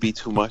slander will be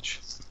too much.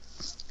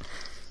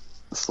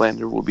 The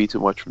slander will be too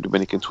much from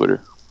Dominican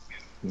Twitter.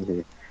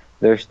 Yeah.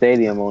 Their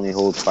stadium only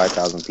holds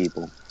 5,000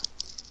 people.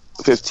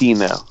 15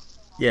 now.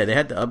 Yeah, they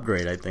had to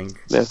upgrade, I think.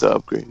 They had to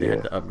upgrade, They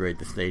had to upgrade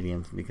the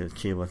stadiums because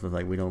Chivas was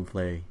like, we don't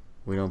play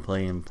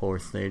in poor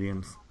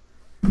stadiums.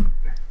 I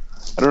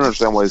don't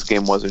understand why this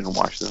game wasn't in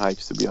Washington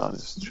Heights, to be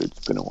honest. It should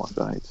have been in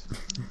Washington Heights.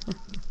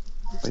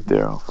 Right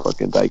there on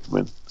fucking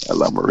Dykeman at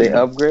La Marina. They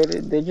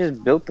upgraded? They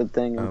just built the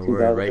thing in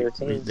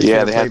 2013. They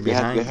had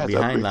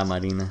behind La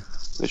Marina.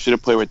 They should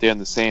have played right there in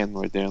the sand,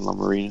 right there in La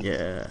Marina.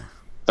 Yeah.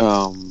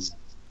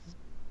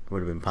 would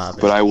have been popping.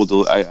 But I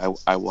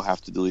will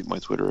have to delete my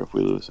Twitter if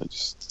we lose.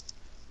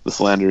 The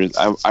slander is.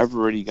 I've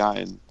already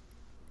gotten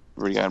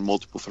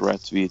multiple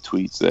threats via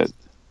tweets that.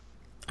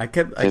 I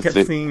kept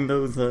seeing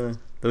those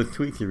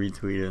tweets you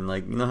retweeted, and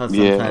like, you know how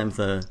sometimes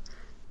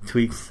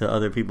tweets to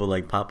other people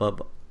like pop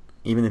up,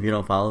 even if you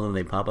don't follow them,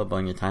 they pop up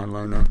on your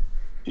timeline now.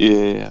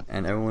 Yeah.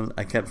 And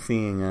I kept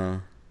seeing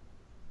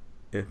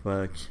if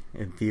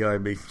DR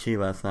beats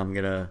Chivas, I'm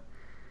gonna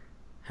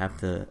have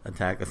to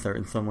attack a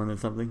certain someone or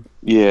something.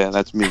 Yeah,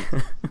 that's me.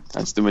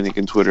 That's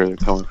Dominican Twitter. They're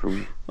coming for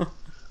me.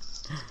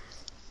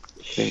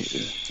 Okay.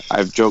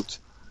 I've joked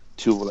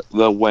too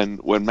when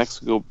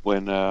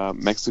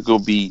Mexico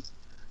beat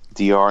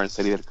DR and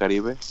Serie del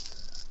Caribe.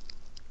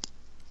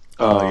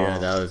 Oh yeah,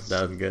 that was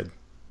good.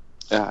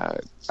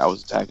 I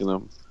was attacking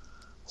them,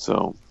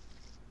 so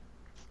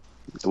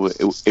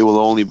it will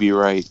only be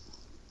right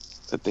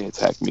that they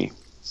attack me.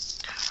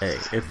 Hey,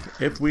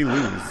 if we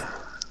lose,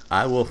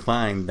 I will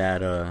find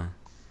that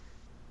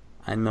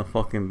I'm a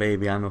fucking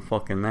baby, I'm a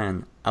fucking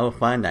man. I will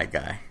find that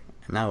guy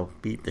and I will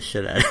beat the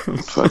shit out of him.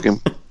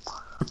 Fucking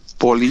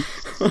Poli.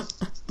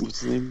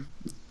 What's his name?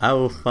 I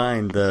will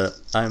find the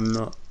I'm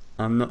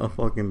not a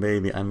fucking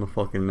baby, I'm a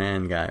fucking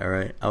man guy. All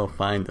right, I will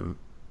find him,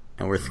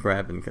 and we're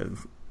scrapping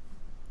because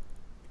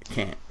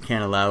can't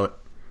allow it.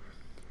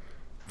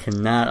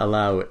 Cannot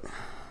allow it.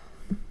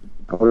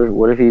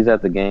 What if he's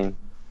at the game?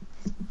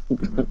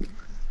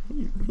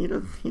 He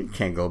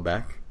can't go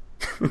back.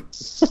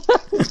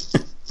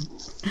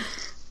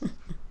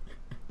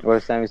 What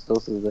if Sammy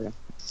Sosa's there?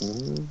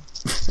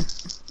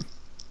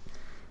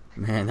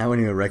 Man, I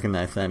wouldn't even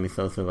recognize Sammy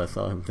Sosa if I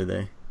saw him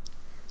today.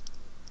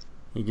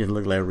 He just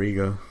looked like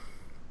Rigo.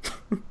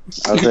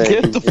 I was like,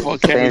 get the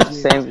fuck out of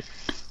here.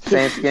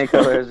 Same skin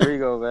color as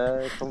Rigo,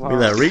 man. Come on. Be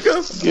that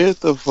Rigo? Get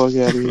the fuck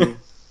out of here.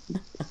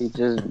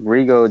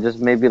 Rigo, just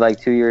maybe like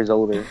 2 years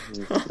older.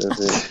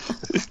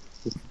 That's it.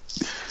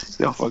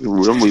 Y'all fucking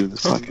rude. I'm leaving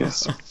this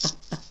podcast.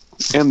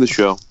 And the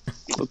show.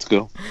 Let's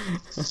go.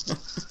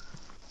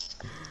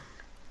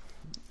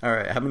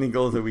 Alright, how many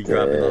goals are we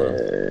dropping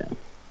on?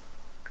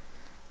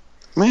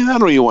 Man, I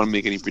don't even want to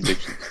make any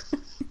predictions.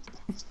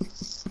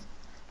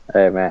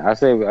 Hey man, I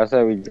say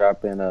we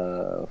drop in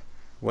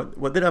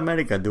What did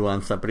America do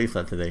on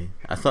Saprissa today?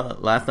 I saw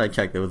last I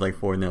checked it was like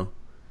 4-0.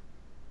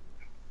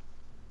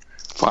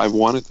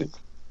 5-1, I think.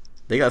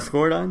 They got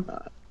scored on?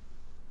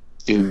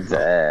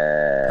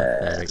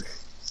 Pathetic.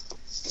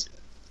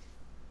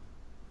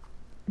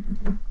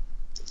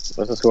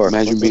 What's the score?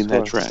 Imagine being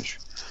that trash.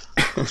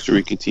 Costa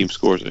Rican team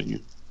scores on you.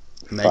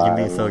 Imagine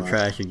being so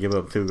trash you give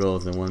up 2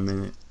 goals in 1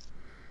 minute.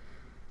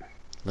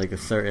 Like a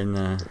certain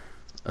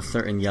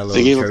yellow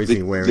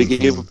jersey wearing. They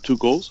gave up 2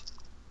 goals?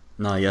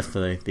 No,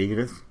 yesterday.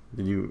 Tigres.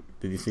 Did you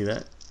see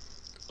that?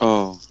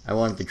 Oh. I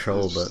wanted to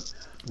troll, but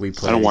we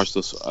played. I don't watch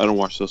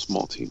those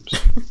small teams.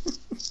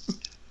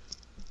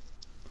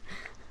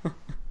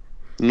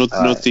 No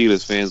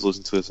Tigres fans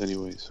listen to us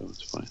anyway, so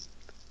it's fine.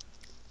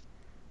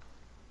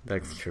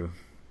 That's true.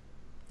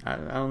 I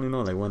only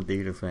know like one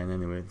Tigres fan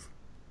anyways.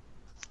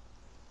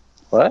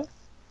 What?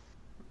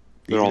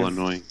 They're all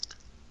annoying.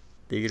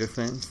 Tigres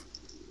fans?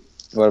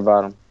 What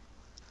about them?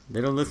 They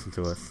don't listen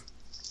to us.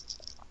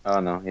 Oh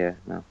no, yeah,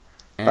 no.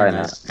 And Probably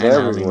not. I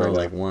only know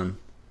like one.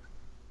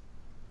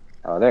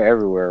 Oh, they're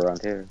everywhere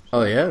around here.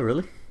 Oh yeah,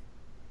 really?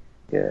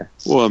 Yeah.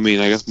 Well, I mean,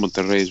 I guess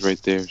Monterrey is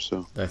right there,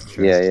 so. That's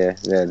true. Yeah,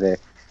 they're there.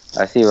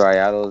 I see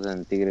Rayados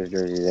and Tigres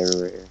jerseys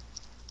everywhere.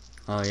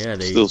 Oh yeah,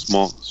 they still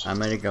small.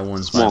 America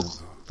won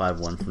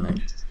 5-1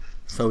 tonight.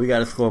 So we got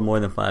to score more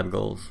than 5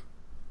 goals.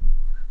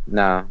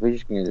 Nah, we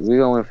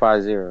gonna win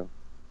 5-0.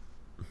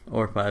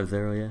 Or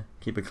 5-0, yeah.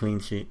 Keep a clean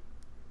sheet.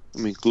 I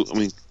mean,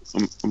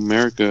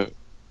 America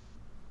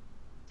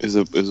has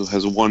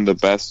won the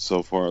best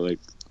so far. Like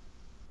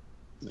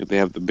they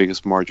have the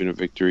biggest margin of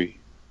victory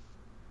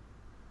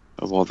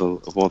of all the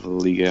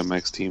Liga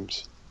MX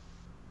teams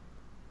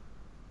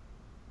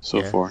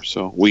so far.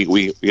 So we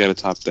got to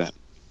top that.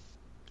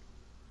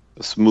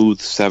 A smooth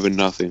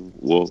 7-0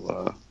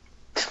 will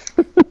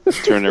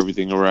turn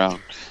everything around.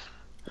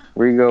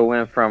 Rigo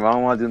went from I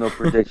don't want to do no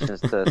predictions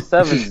to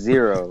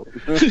 7-0.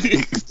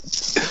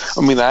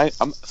 I mean,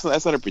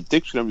 that's not a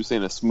prediction. I'm just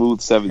saying a smooth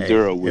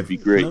 7-0 would be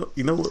great.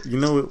 You know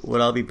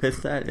what I'll be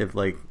pissed at if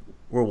like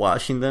we're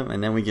watching them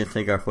and then we just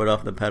take our foot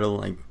off the pedal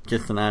like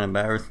just to not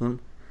embarrass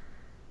them.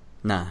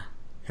 Nah,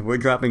 if we're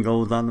dropping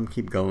goals on them,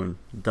 keep going.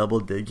 Double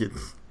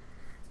digits.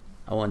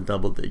 I want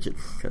double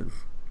digits because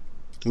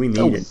we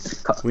need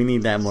it. We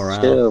need that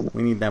morale. Chill.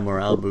 We need that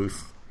morale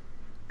boost.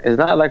 It's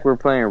not like we're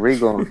playing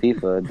Rigo on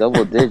FIFA.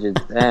 Double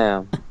digits,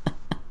 damn.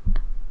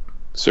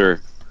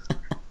 Sir,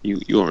 you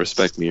won't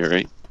respect me,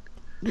 alright?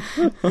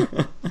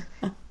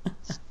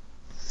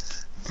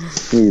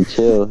 You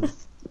chill.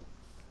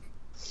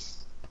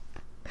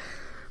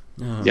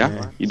 Oh, yeah,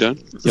 man. you done?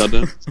 Y'all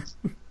done?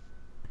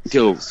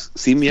 Yo,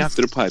 see me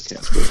after the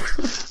podcast, bro.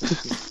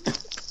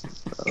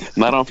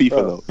 Not on FIFA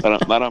though.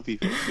 Not on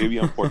FIFA. Maybe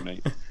on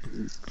Fortnite.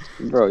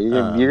 Bro,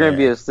 you're gonna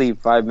be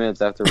asleep 5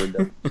 minutes after we're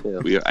done.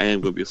 Chill. I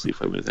am gonna be asleep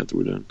 5 minutes after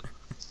we're done.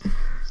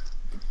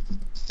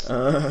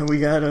 We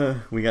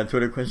got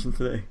Twitter questions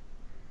today.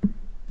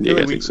 Yeah,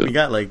 I I think so. We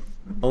got like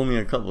only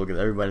a couple because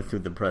everybody's too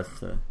depressed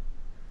to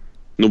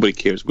Nobody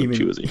cares about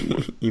Chivas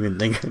anymore. even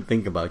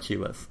think about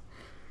Chivas.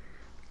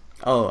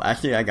 Oh,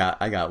 actually, I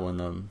got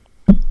one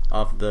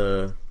off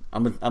the.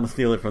 I'm gonna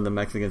steal it from the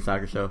Mexican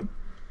soccer show.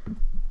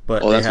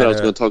 But that's what I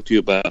was going to talk to you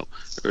about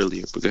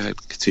earlier. But go ahead,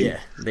 continue. Yeah,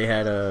 they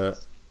had a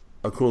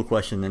cool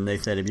question, and they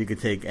said if you could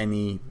take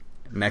any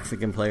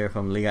Mexican player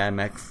from Liga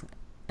MX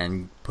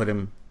and put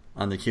him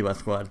on the Chivas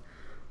squad,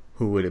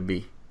 who would it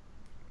be?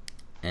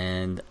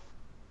 And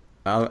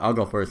I'll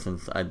go first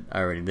since I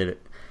already did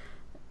it.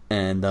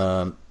 And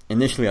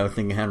initially I was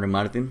thinking Henry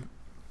Martin,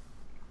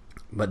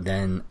 but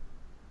then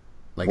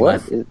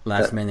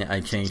last minute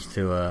I changed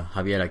to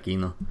Javier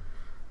Aquino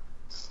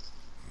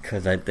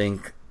because I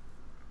think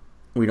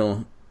we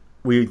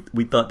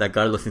thought that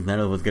Carlos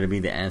Cisneros was going to be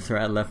the answer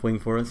at left wing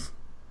for us,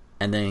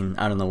 and then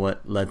I don't know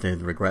what led to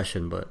his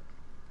regression, but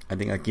I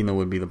think Aquino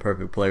would be the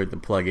perfect player to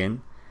plug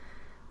in.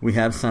 We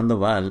have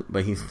Sandoval,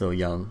 but he's still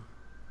young,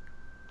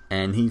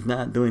 and he's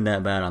not doing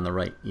that bad on the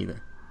right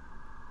either.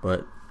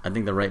 But I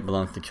think the right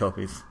belongs to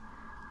Chofis,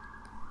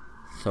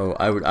 so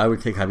I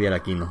would take Javier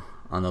Aquino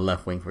on the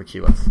left wing for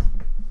Chivas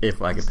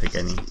if I could pick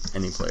any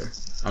player.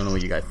 I don't know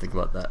what you guys think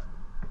about that.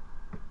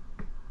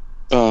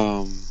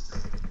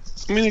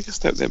 I mean, I guess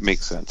that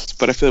makes sense,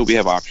 but I feel like we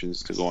have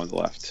options to go on the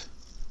left.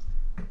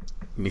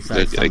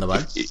 Besides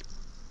Sandoval?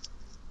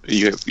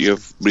 You have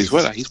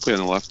Brizuela. He's playing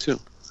on the left too.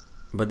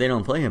 But they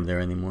don't play him there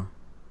anymore.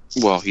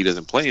 Well, he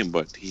doesn't play him,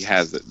 but he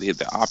has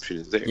the option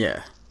is there.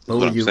 Yeah. But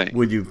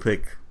would you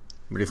pick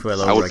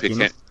Brizuela over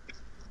Aquino?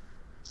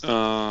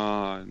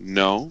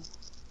 No.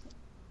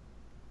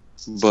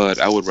 But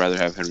I would rather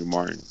have Henry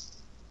Martin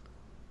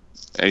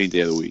any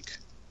day of the week.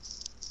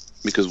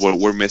 Because what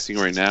we're missing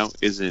right now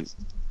isn't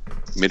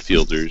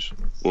midfielders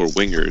or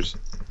wingers.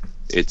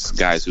 It's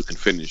guys who can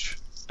finish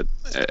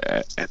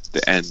at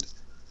the end.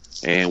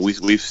 And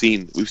we've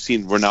seen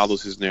Ronaldo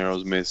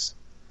Cisneros miss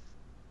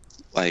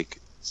like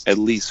at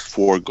least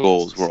 4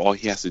 goals where all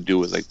he has to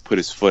do is like put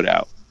his foot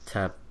out,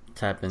 tap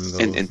in goals,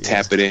 and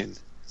tap it in,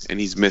 and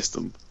he's missed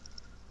them.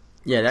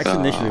 Yeah, that's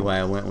initially why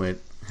I went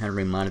with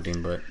Henry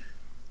Martin, but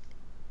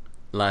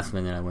last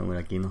minute I went with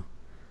Aquino.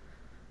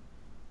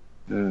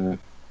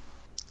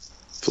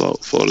 Flo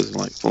doesn't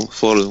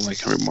like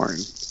Henry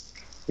Martin.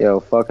 Yo,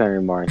 fuck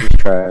Henry Martin. He's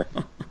trash.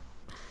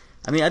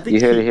 I mean, I think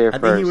he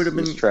would have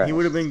been good.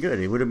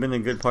 He would have been a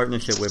good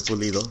partnership with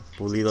Pulido.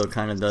 Pulido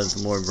kind of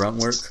does more grunt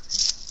work,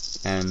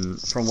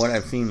 and from what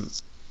I've seen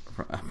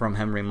from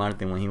Henry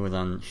Martin when he was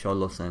on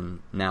Xolos and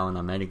now in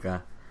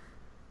America,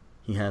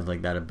 he has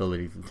like that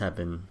ability to tap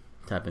in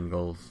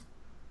goals.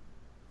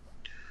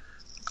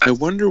 I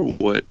wonder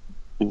what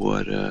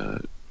I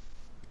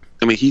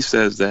mean, he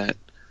says that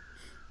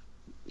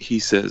he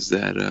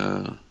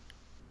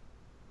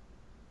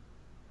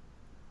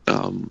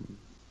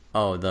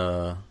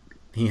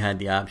had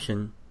the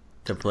option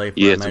to play for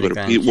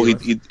America.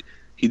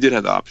 He did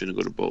have the option to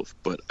go to both,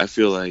 but I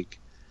feel like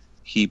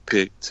he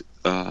picked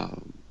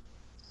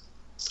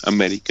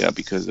America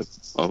because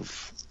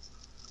of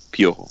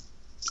Piojo.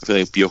 I feel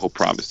like Piojo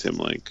promised him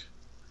like,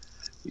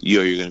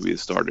 you're going to be the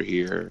starter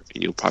here,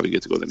 and you'll probably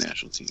get to go to the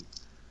national team.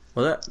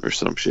 Or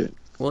some shit.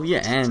 Well,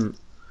 yeah, and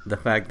the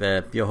fact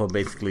that Piojo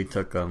basically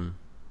took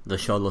the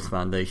Xolos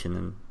Foundation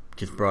and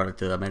just brought it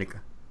to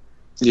America.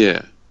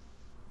 Yeah.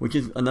 Which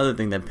is another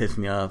thing that pissed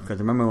me off, because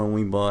remember when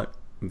we bought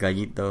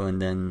Gallito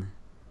and then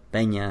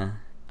Peña,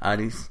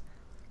 Aris,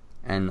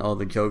 and all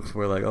the jokes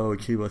were like, oh,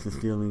 Chivas is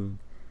stealing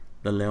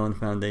the Leon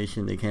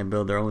Foundation, they can't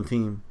build their own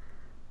team.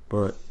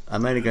 But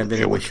America did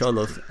it with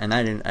Xolos, and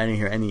I didn't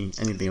hear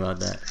anything about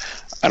that.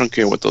 I don't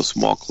care what those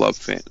small club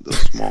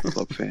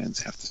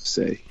fans have to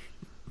say.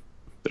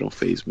 They don't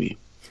faze me.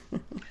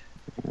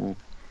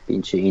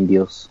 Pinche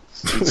indios.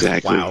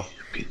 Exactly. Wow.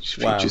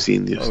 Pinches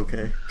indios.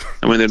 Okay.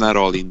 I mean, they're not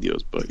all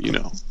indios, but you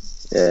know.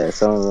 Yeah,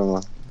 some of them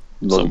are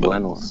los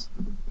buenos.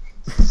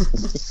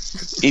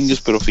 Indios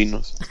pero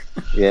finos.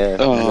 Yeah,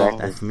 exactly.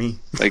 That's me.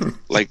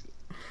 Like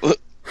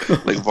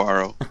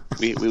Varo.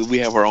 We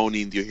have our own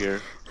indio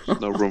here.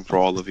 There's no room for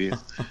all of you.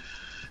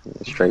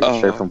 Straight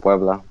from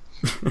Puebla.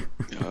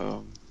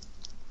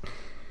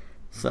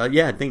 So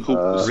yeah, I think who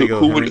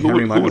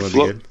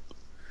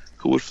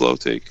would Flo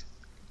take?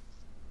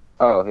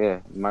 Oh yeah,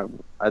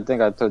 I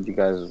think I told you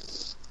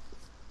guys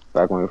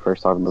back when we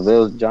first talked about it. It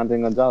was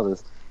Jonathan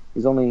Gonzalez.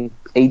 He's only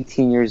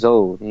 18 years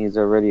old and he's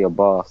already a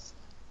boss.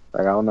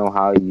 Like, I don't know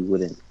how you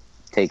wouldn't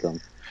take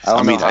him. I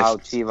don't know how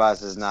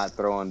Chivas is not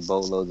throwing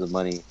boatloads of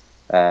money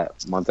at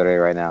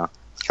Monterrey right now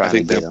trying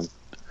to get him.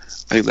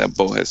 I think that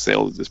boat has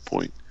sailed at this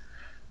point.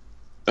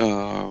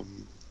 But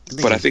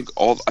I think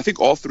all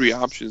 3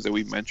 options that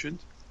we mentioned.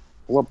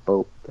 What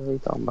boat are you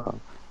talking about?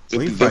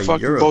 The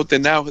fucking boat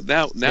that now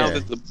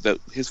that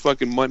his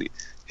fucking money,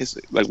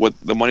 what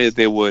the money that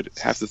they would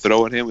have to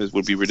throw at him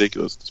would be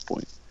ridiculous at this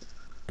point.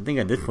 I think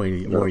at this point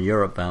he's more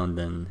Europe bound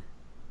than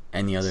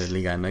any other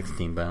Liga MX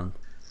team bound.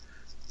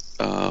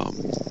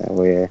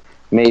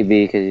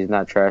 Maybe because he's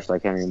not trash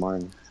like Henry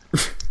Martin.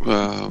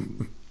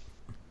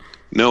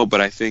 No,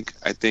 but I think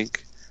at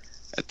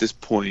this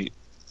point,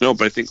 no,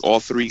 but I think all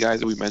three guys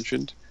that we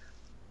mentioned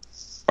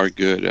are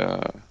good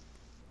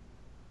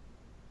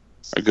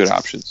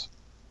options.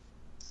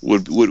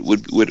 Would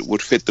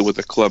fit what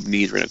the club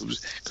needs right now.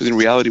 Because in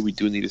reality, we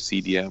do need a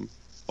CDM.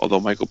 Although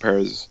Michael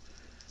Perez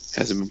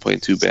hasn't been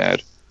playing too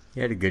bad. He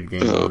had a good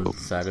game on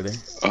Saturday.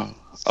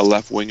 A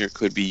left winger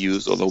could be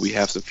used, although we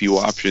have some few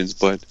options,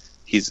 but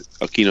he's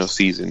Aquino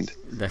seasoned.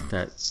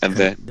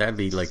 That'd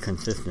be like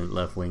consistent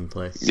left wing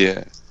play.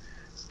 Yeah.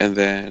 And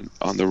then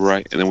on the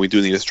right, and then we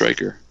do need a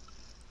striker.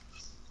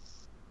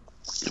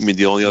 I mean,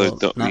 the only other...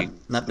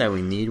 Not that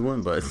we need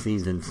one, but a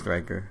seasoned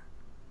striker.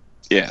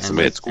 Yeah,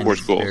 somebody that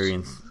scores goals. An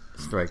experienced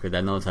striker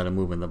that knows how to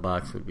move in the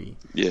box would be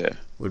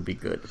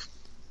good.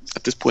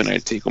 At this point,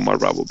 I'd take Omar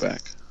Bravo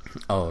back.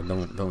 Oh,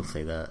 don't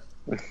say that.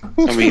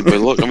 I mean, but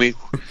look, I mean,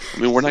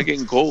 we're not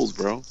getting goals,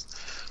 bro.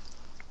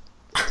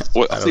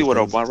 I'll tell you what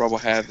Omar Bravo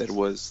had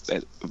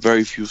that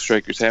very few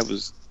strikers have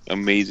was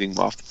amazing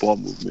off the ball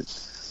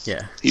movement.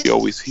 Yeah, he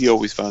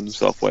always found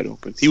himself wide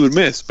open. He would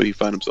miss, but he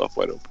found himself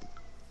wide open.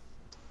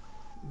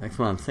 That's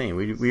what I'm saying.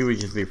 We would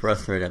just be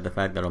frustrated at the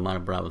fact that Omar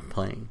Bravo was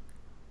playing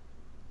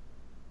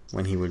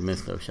when he would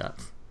miss those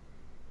shots.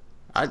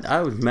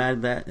 I was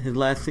mad that his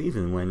last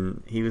season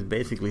when he was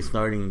basically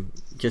starting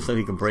just so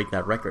he could break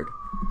that record.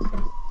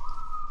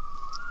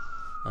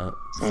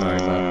 Sorry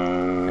about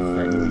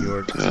that New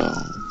York.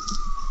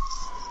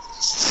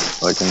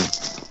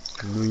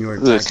 New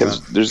York.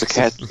 There's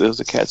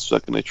a cat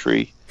stuck in a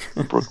tree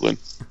in Brooklyn.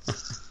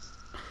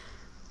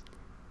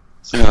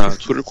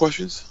 Twitter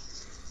questions?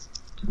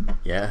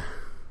 Yeah.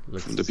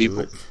 From the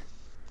people.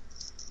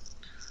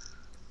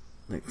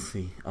 Let's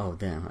see. Oh,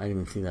 damn. I didn't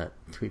even see that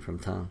tweet from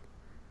Tom.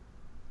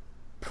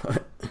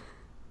 But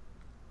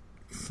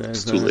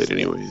it's too late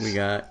anyways. We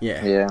got...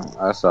 Yeah,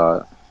 I saw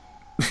it.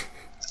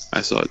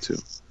 I saw it too.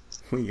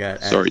 We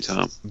got... Sorry,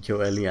 Tom.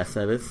 Joely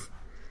Aceves.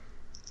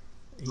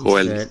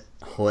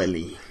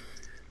 Joely.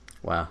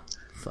 Wow.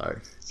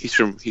 Sorry. He's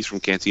from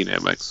Cantina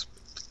MX.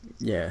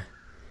 Yeah.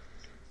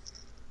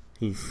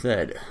 He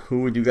said,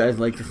 who would you guys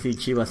like to see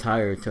Chivas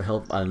hire to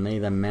help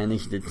Almeida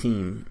manage the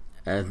team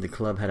as the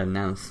club had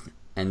announced,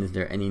 and is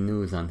there any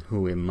news on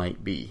who it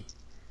might be?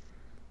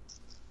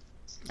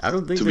 I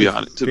don't think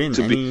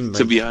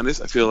to be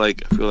honest, I feel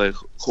like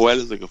Joel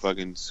is like a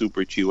fucking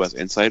super Chivas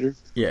insider.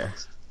 Yeah.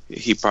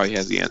 He probably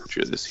has the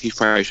answer to this. He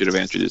probably should have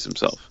answered this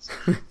himself.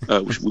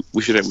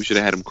 We should have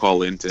had him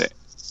call in to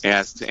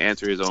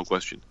answer his own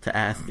question. To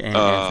ask and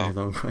answer his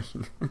own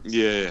question.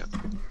 Yeah.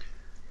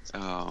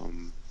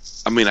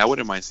 I mean, I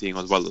wouldn't mind seeing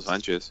Osvaldo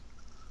Sanchez.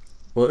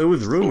 Well, it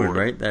was rumored,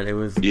 right, that it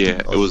was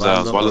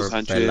Osvaldo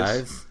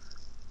Sanchez,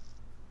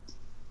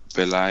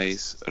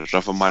 Peláez,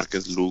 Rafa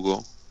Marquez,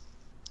 Lugo.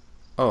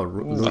 Oh,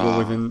 Lugo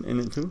was in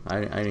it too?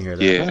 I didn't hear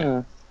that.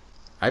 Yeah.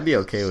 I'd be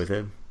okay with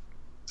him.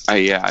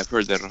 I've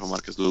heard that Rafa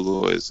Marquez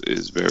Lugo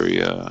is very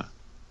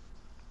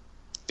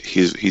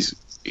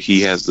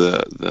he has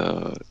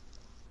the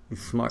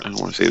he's smart. I don't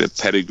want to say the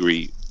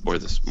pedigree or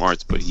the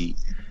smarts, but he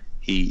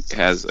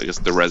has, I guess,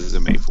 the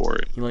resume for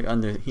it.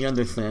 He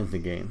understands the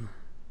game.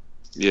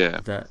 Yeah.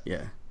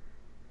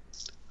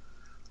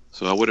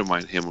 So I wouldn't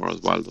mind him or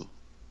Osvaldo.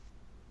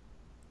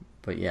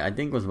 But yeah, I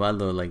think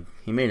Osvaldo,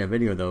 he made a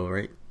video though,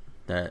 right?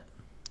 That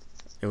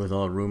it was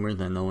all rumors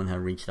and no one had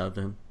reached out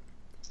to him.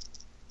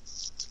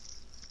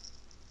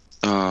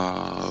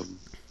 I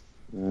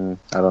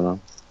don't know.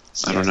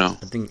 I don't know.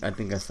 I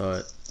think I saw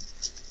it.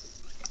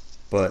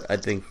 But I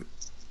think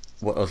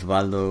what a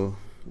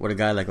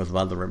guy like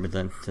Osvaldo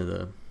represents to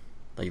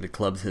the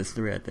club's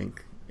history, I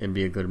think it'd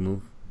be a good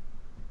move.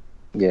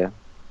 Yeah.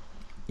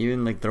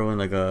 Even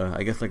throwing a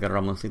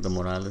Ramoncito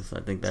Morales, I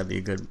think that'd be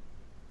a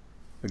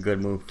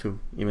good move too.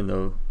 Even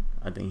though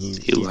I think he's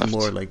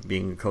more like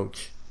being a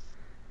coach.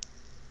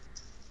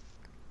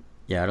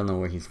 Yeah, I don't know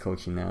where he's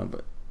coaching now,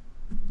 but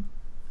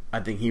I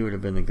think he would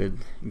have been a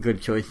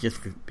good choice just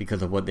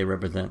because of what they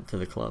represent to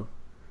the club.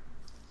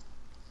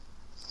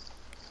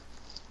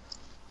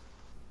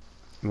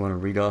 You want to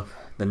read off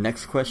the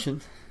next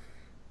question?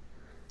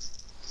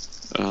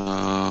 We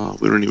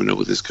don't even know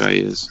who this guy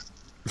is.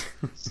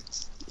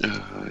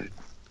 We're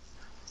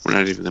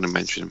not even going to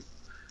mention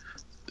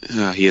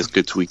him. He has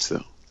good tweets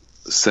though.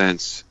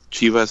 Since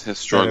Chivas has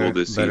struggled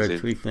this season. Better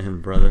tweet than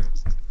him, brother.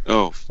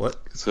 Oh, what?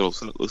 Settle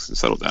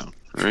down.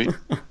 All right.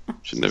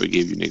 Should never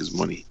gave you niggas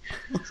money.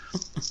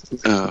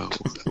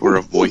 Or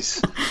a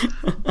voice.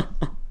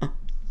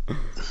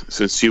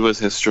 Since Chivas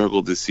has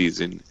struggled this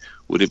season,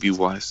 would it be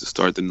wise to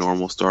start the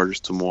normal starters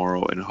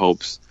tomorrow in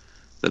hopes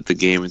that the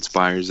game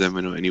inspires them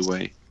in any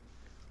way?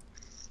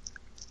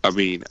 I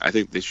mean, I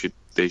think they should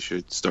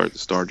start the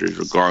starters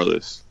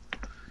regardless,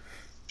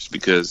 just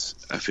because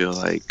I feel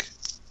like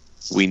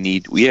we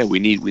need wins. We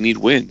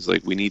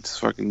need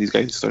these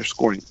guys to start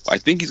scoring. I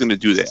think he's going to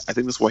do that. I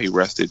think that's why he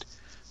rested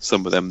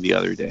some of them the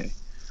other day,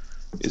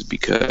 is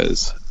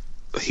because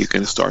he's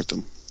going to start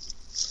them.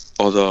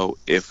 Although,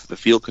 if the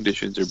field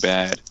conditions are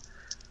bad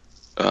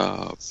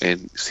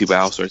and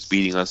Cibao starts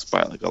beating us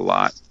by a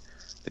lot,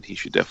 then he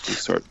should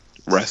definitely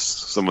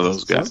rest some of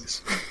those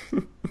guys.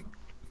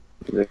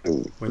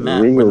 We're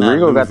not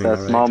Rigo got losing, that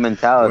right? small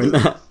mentality.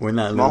 We're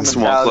not Small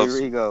losing.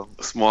 mentality,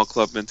 Rigo. Small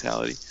club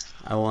mentality.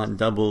 I want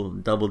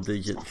double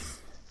digits.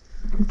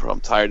 Bro, I'm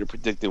tired of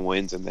predicting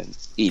wins and then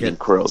eating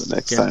crow the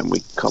next time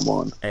we come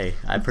on. Hey,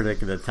 I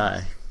predicted a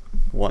tie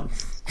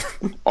once.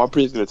 I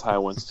predicted a tie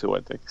once too,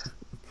 I think.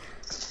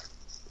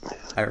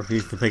 I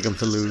refuse to pick them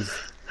to lose.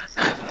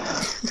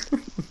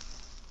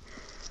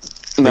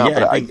 No, yeah,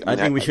 but I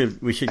think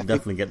we should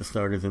definitely get the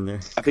starters in there.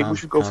 I think we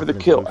should go for the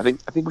kill. I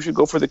think we should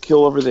go for the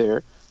kill over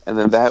there, and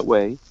then that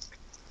way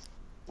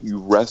you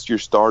rest your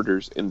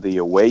starters in the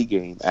away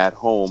game at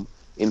home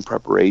in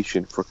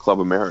preparation for Club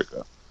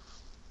America.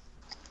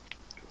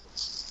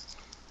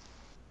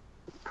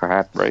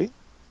 Perhaps, right?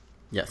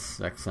 Yes,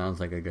 that sounds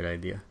like a good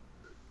idea.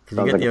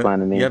 Sounds like a plan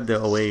to me. You have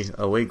the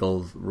away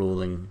goals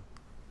ruling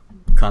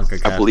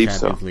Concacaf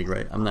Champions League,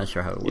 right? I'm not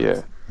sure how it works.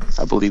 Yeah,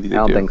 I believe you.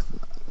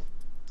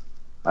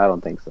 I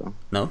don't think so.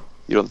 No?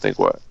 You don't think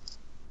what?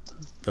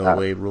 The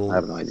away rule? I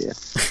have no idea.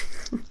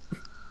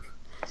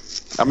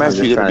 I'm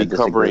actually going to be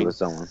covering.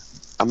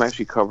 I'm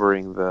actually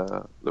covering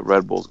the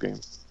Red Bulls game.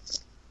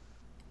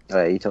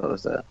 Oh, yeah, you told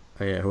us that.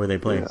 Oh yeah, who are they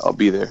playing? Yeah, I'll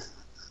be there.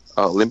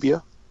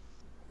 Olympia.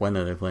 When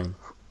are they playing?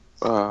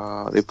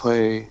 They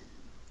play.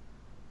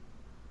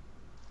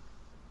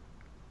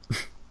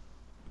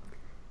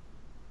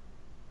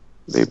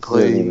 They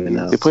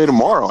play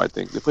tomorrow, I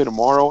think. They play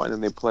tomorrow, and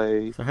then they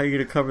play. So how are you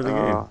gonna cover the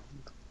game?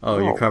 Oh,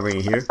 you're covering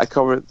it here? I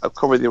cover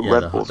the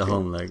Red Bulls. The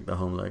home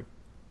leg.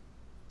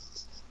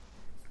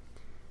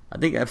 I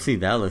think FC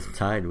Dallas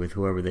tied with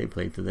whoever they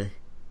played today,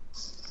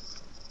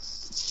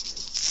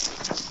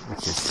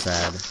 which is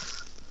sad.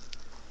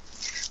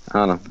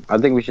 I don't know. I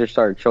think we should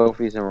start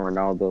trophies and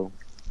Ronaldo.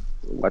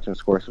 Watch him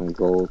score some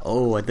goals.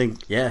 Oh, I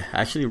think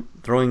actually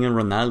throwing in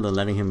Ronaldo,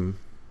 letting him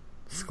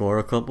score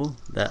a couple.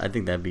 I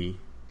think that'd be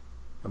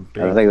a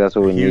big, I think that's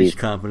what we need. Huge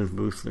confidence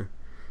booster.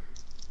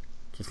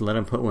 Just let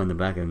him put one in the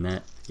back of the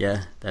net.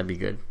 Yeah, that'd be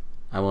good.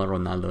 I want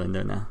Ronaldo in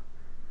there now.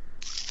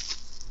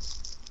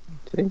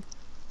 See?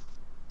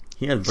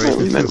 He has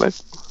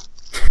braces.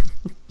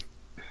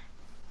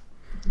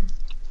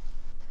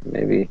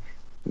 Maybe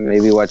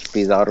watch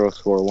Pizarro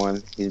score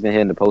one. He's been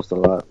hitting the post a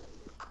lot.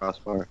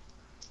 Crossbar.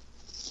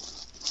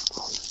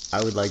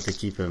 I would like to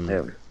keep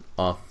him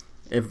off.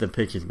 If the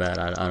pitch is bad,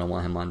 I don't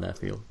want him on that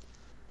field.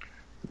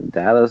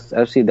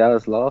 FC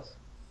Dallas lost?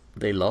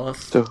 They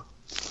lost? To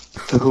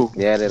who?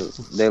 Yeah,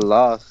 they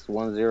lost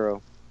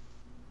 1-0.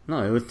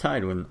 No, it was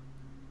tied when...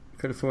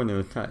 Could have sworn it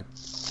was tied.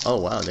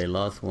 Oh, wow, they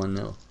lost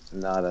 1-0.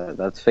 No,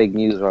 that's fake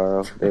news,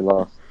 Varo. They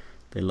lost.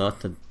 They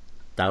lost to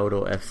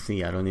Tauro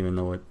FC. I don't even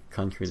know what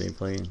country they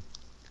play in.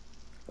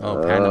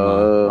 Oh,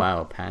 Panama.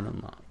 Wow,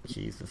 Panama.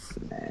 Jesus.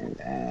 Man,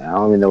 I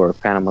don't even know where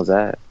Panama's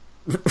at.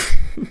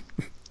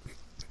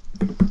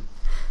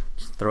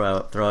 Just throw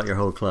out your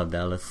whole club,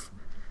 Dallas.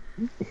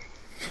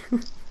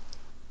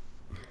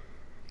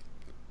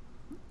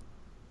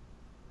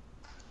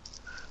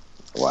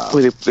 Wow.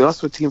 Wait, they lost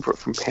to a team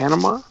from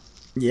Panama?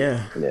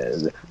 Yeah.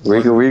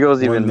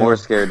 Rigo's even more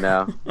scared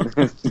now.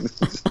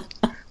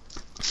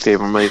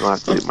 Dave, I'm really going to have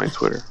to delete my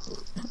Twitter.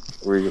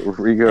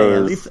 Rigo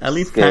at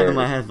least scared.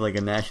 Panama has like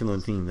a national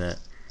team that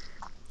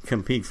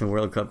competes in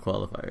World Cup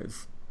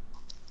qualifiers.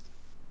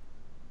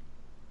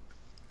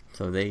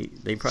 So they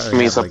probably. I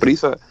mean,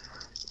 Saprissa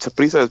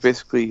is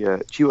basically a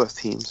Chivas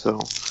team, so.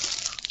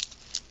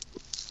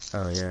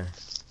 Oh yeah,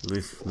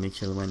 Luis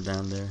Michel went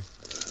down there.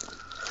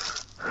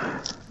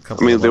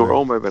 They were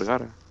owned by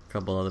Vergara. A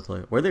couple other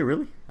players. Were they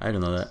really? I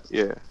didn't know that.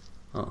 Yeah.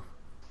 Oh.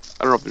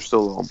 I don't know if they're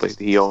still owned, but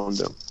he owned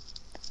them.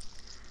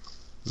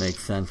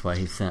 Makes sense why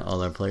he sent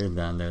all our players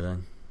down there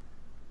then.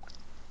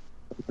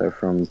 They're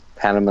from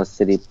Panama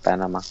City,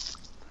 Panama.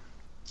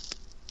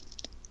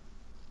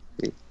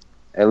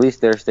 At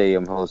least their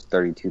stadium hosts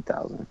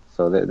 32,000,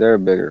 so they're a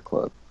bigger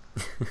club.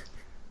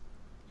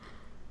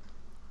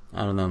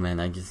 I don't know, man.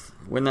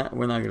 We're not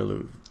gonna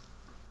lose.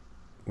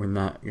 We're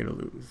not gonna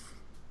lose.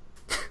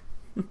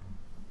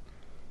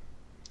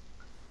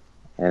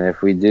 And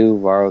if we do,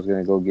 Varo's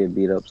gonna go get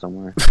beat up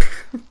somewhere.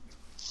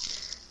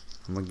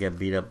 I'm gonna get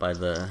beat up by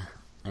the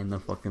 "I'm the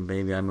fucking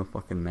baby, I'm a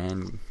fucking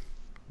man"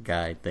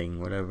 guy thing,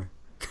 whatever.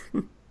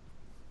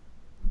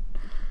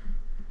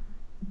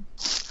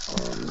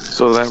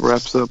 So that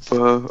wraps up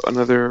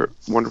another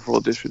wonderful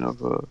edition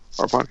of our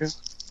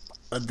podcast.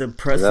 A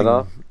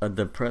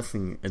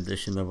depressing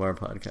edition of our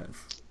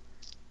podcast.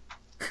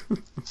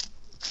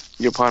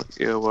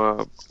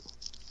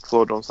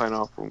 Flo, don't sign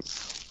off when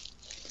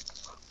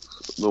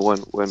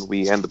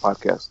we end the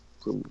podcast.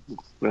 So we're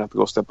gonna have to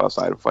go step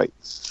outside and fight.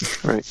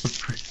 Right?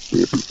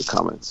 Read the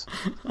comments.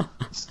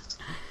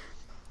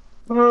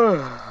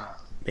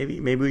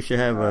 Maybe we should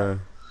have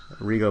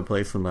Rigo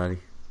play somebody.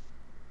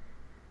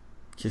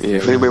 If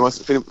anybody wants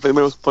to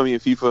play me in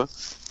FIFA,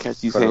 catch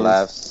these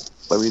hands,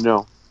 let me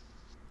know.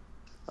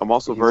 I'm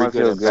also very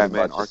good at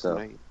Batman Arkham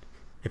Knight.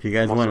 If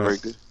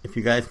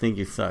you guys think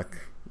you suck,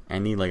 I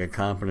need like a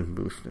confidence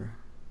booster,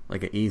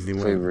 like an easy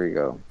one.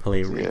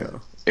 Play Rigo. Yeah.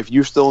 If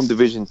you're still in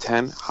Division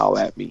 10,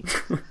 holla at me.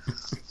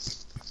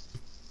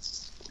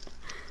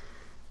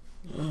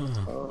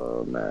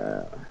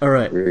 man. All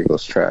right.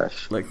 Rodrigo's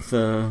trash. Let's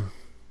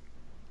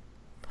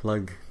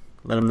plug.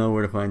 Let them know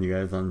where to find you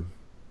guys on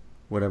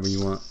whatever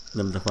you want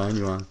them to find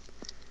you on.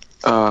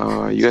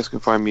 You guys can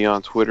find me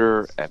on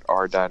Twitter at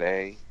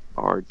r.a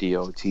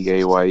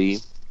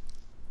RDOTAYE.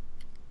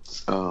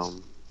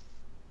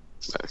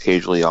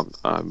 Occasionally, I'm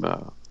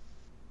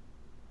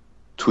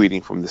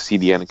tweeting from the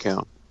CDN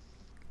account.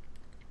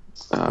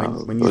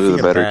 When you those are see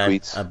the better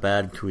tweets. A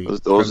bad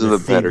tweet. Those are the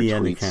better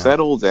tweets. Account,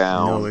 settle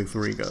down. No, it's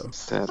Rigo.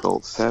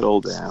 Settle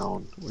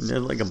down. When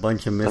there's like a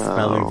bunch of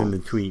misspellings in the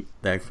tweet,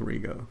 that's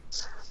Rigo.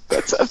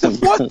 That's what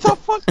the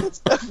fuck? That's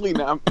definitely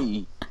not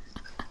me.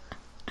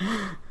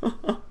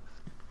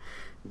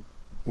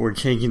 We're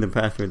changing the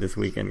password this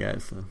weekend,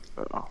 guys. So.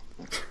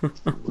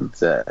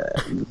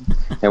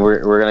 And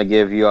we're gonna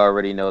give you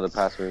already know the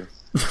password.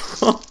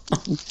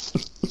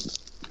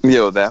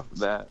 Yo, that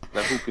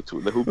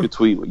hookah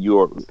tweet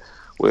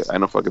with I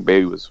know fucking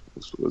baby was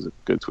a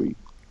good tweet.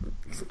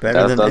 It's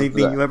better than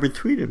anything you ever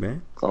tweeted,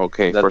 man.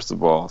 Okay, first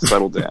of all,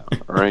 settle down,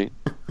 all right?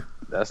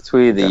 That's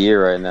tweet of the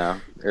year right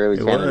now.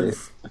 Early candidate.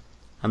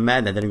 I'm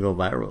mad that didn't go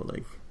viral.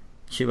 Like,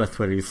 Chivas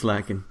Twitter, you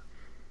slacking.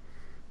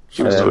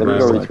 Let me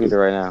go retweet it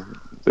right now.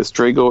 Does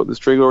Strago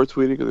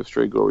retweet it? Because if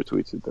Strago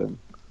retweets it,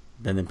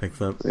 then it picks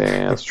up.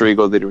 Yeah,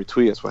 Strago didn't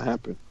retweet. That's what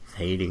happened. He's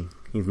hating.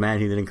 He's mad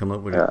he didn't come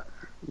up with it.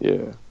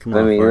 Yeah.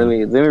 Let me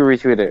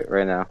retweet it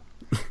right now.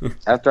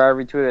 After I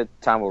retweet it,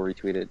 Tom will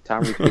retweet it.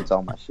 Tom retweets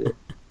all my shit.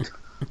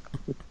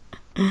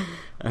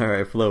 All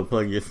right, Flo,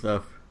 plug your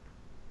stuff.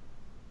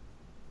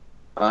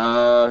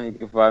 You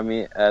can find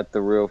me at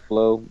The Real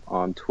Flo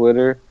on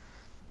Twitter.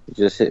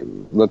 Just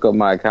look up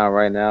my account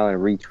right now and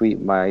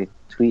retweet my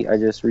tweet I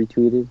just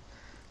retweeted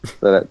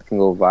so that can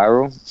go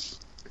viral.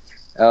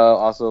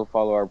 Also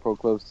follow our Pro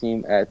Clubs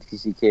team at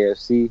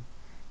TCKFC.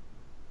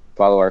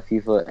 Follow our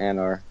FIFA and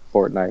our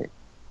Fortnite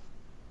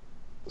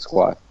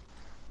squad,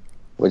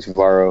 which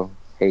Varo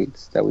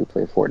hates that we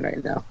play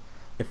Fortnite now.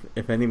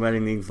 If anybody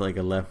needs like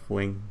a left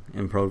wing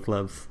in Pro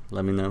Clubs,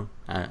 let me know.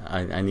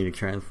 I need a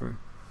transfer.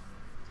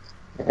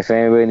 If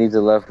anybody needs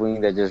a left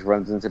wing that just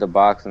runs into the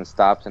box and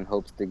stops and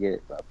hopes to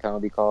get a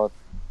penalty called,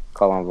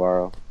 call on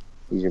Varo.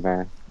 He's your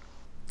man.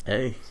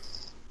 Hey,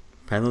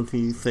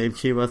 penalty saved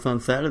Chivas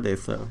on Saturday,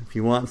 so if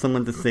you want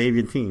someone to save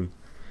your team,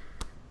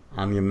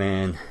 I'm your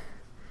man.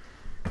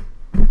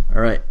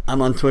 Alright,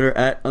 I'm on Twitter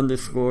at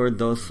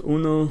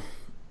 _21.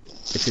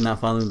 If you're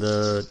not following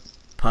the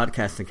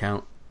podcast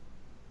account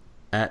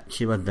at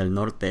Chivas del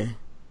Norte,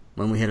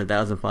 when we hit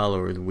 1,000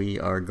 followers, we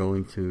are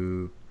going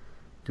to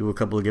do a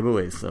couple of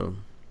giveaways, so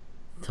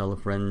tell a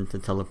friend to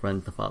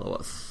follow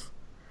us.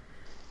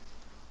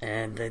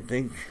 And I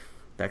think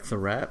that's a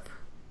wrap.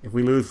 If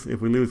we lose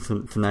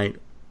tonight,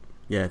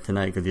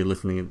 because you're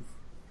listening.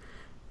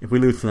 If we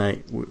lose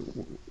tonight,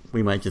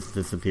 we might just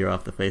disappear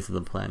off the face of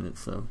the planet.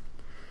 So,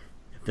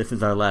 if this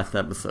is our last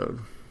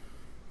episode,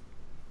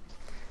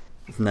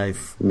 it's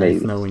nice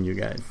knowing you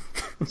guys.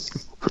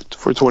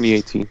 for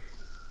 2018,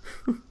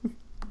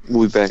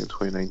 we'll be back in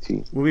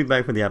 2019. We'll be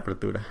back for the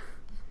Apertura.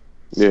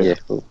 Yeah,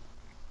 we'll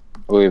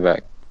be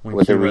back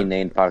with a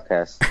renamed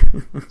podcast.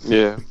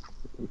 Yeah,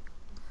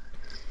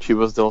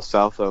 Chivas del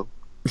Salto.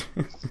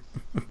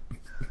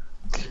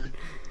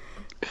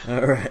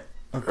 All right,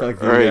 I'll talk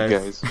to you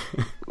guys.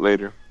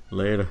 Later.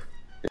 Later.